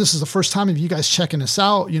is the first time of you guys checking us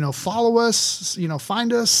out, follow us,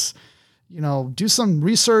 find us, do some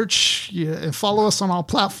research, and follow us on all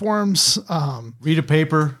platforms. Read a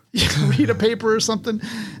paper. Read a paper or something.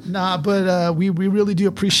 But we really do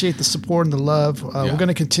appreciate the support and the love. We're going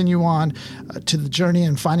to continue on to the journey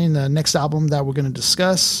and finding the next album that we're going to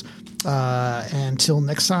discuss. Until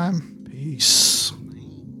next time, peace.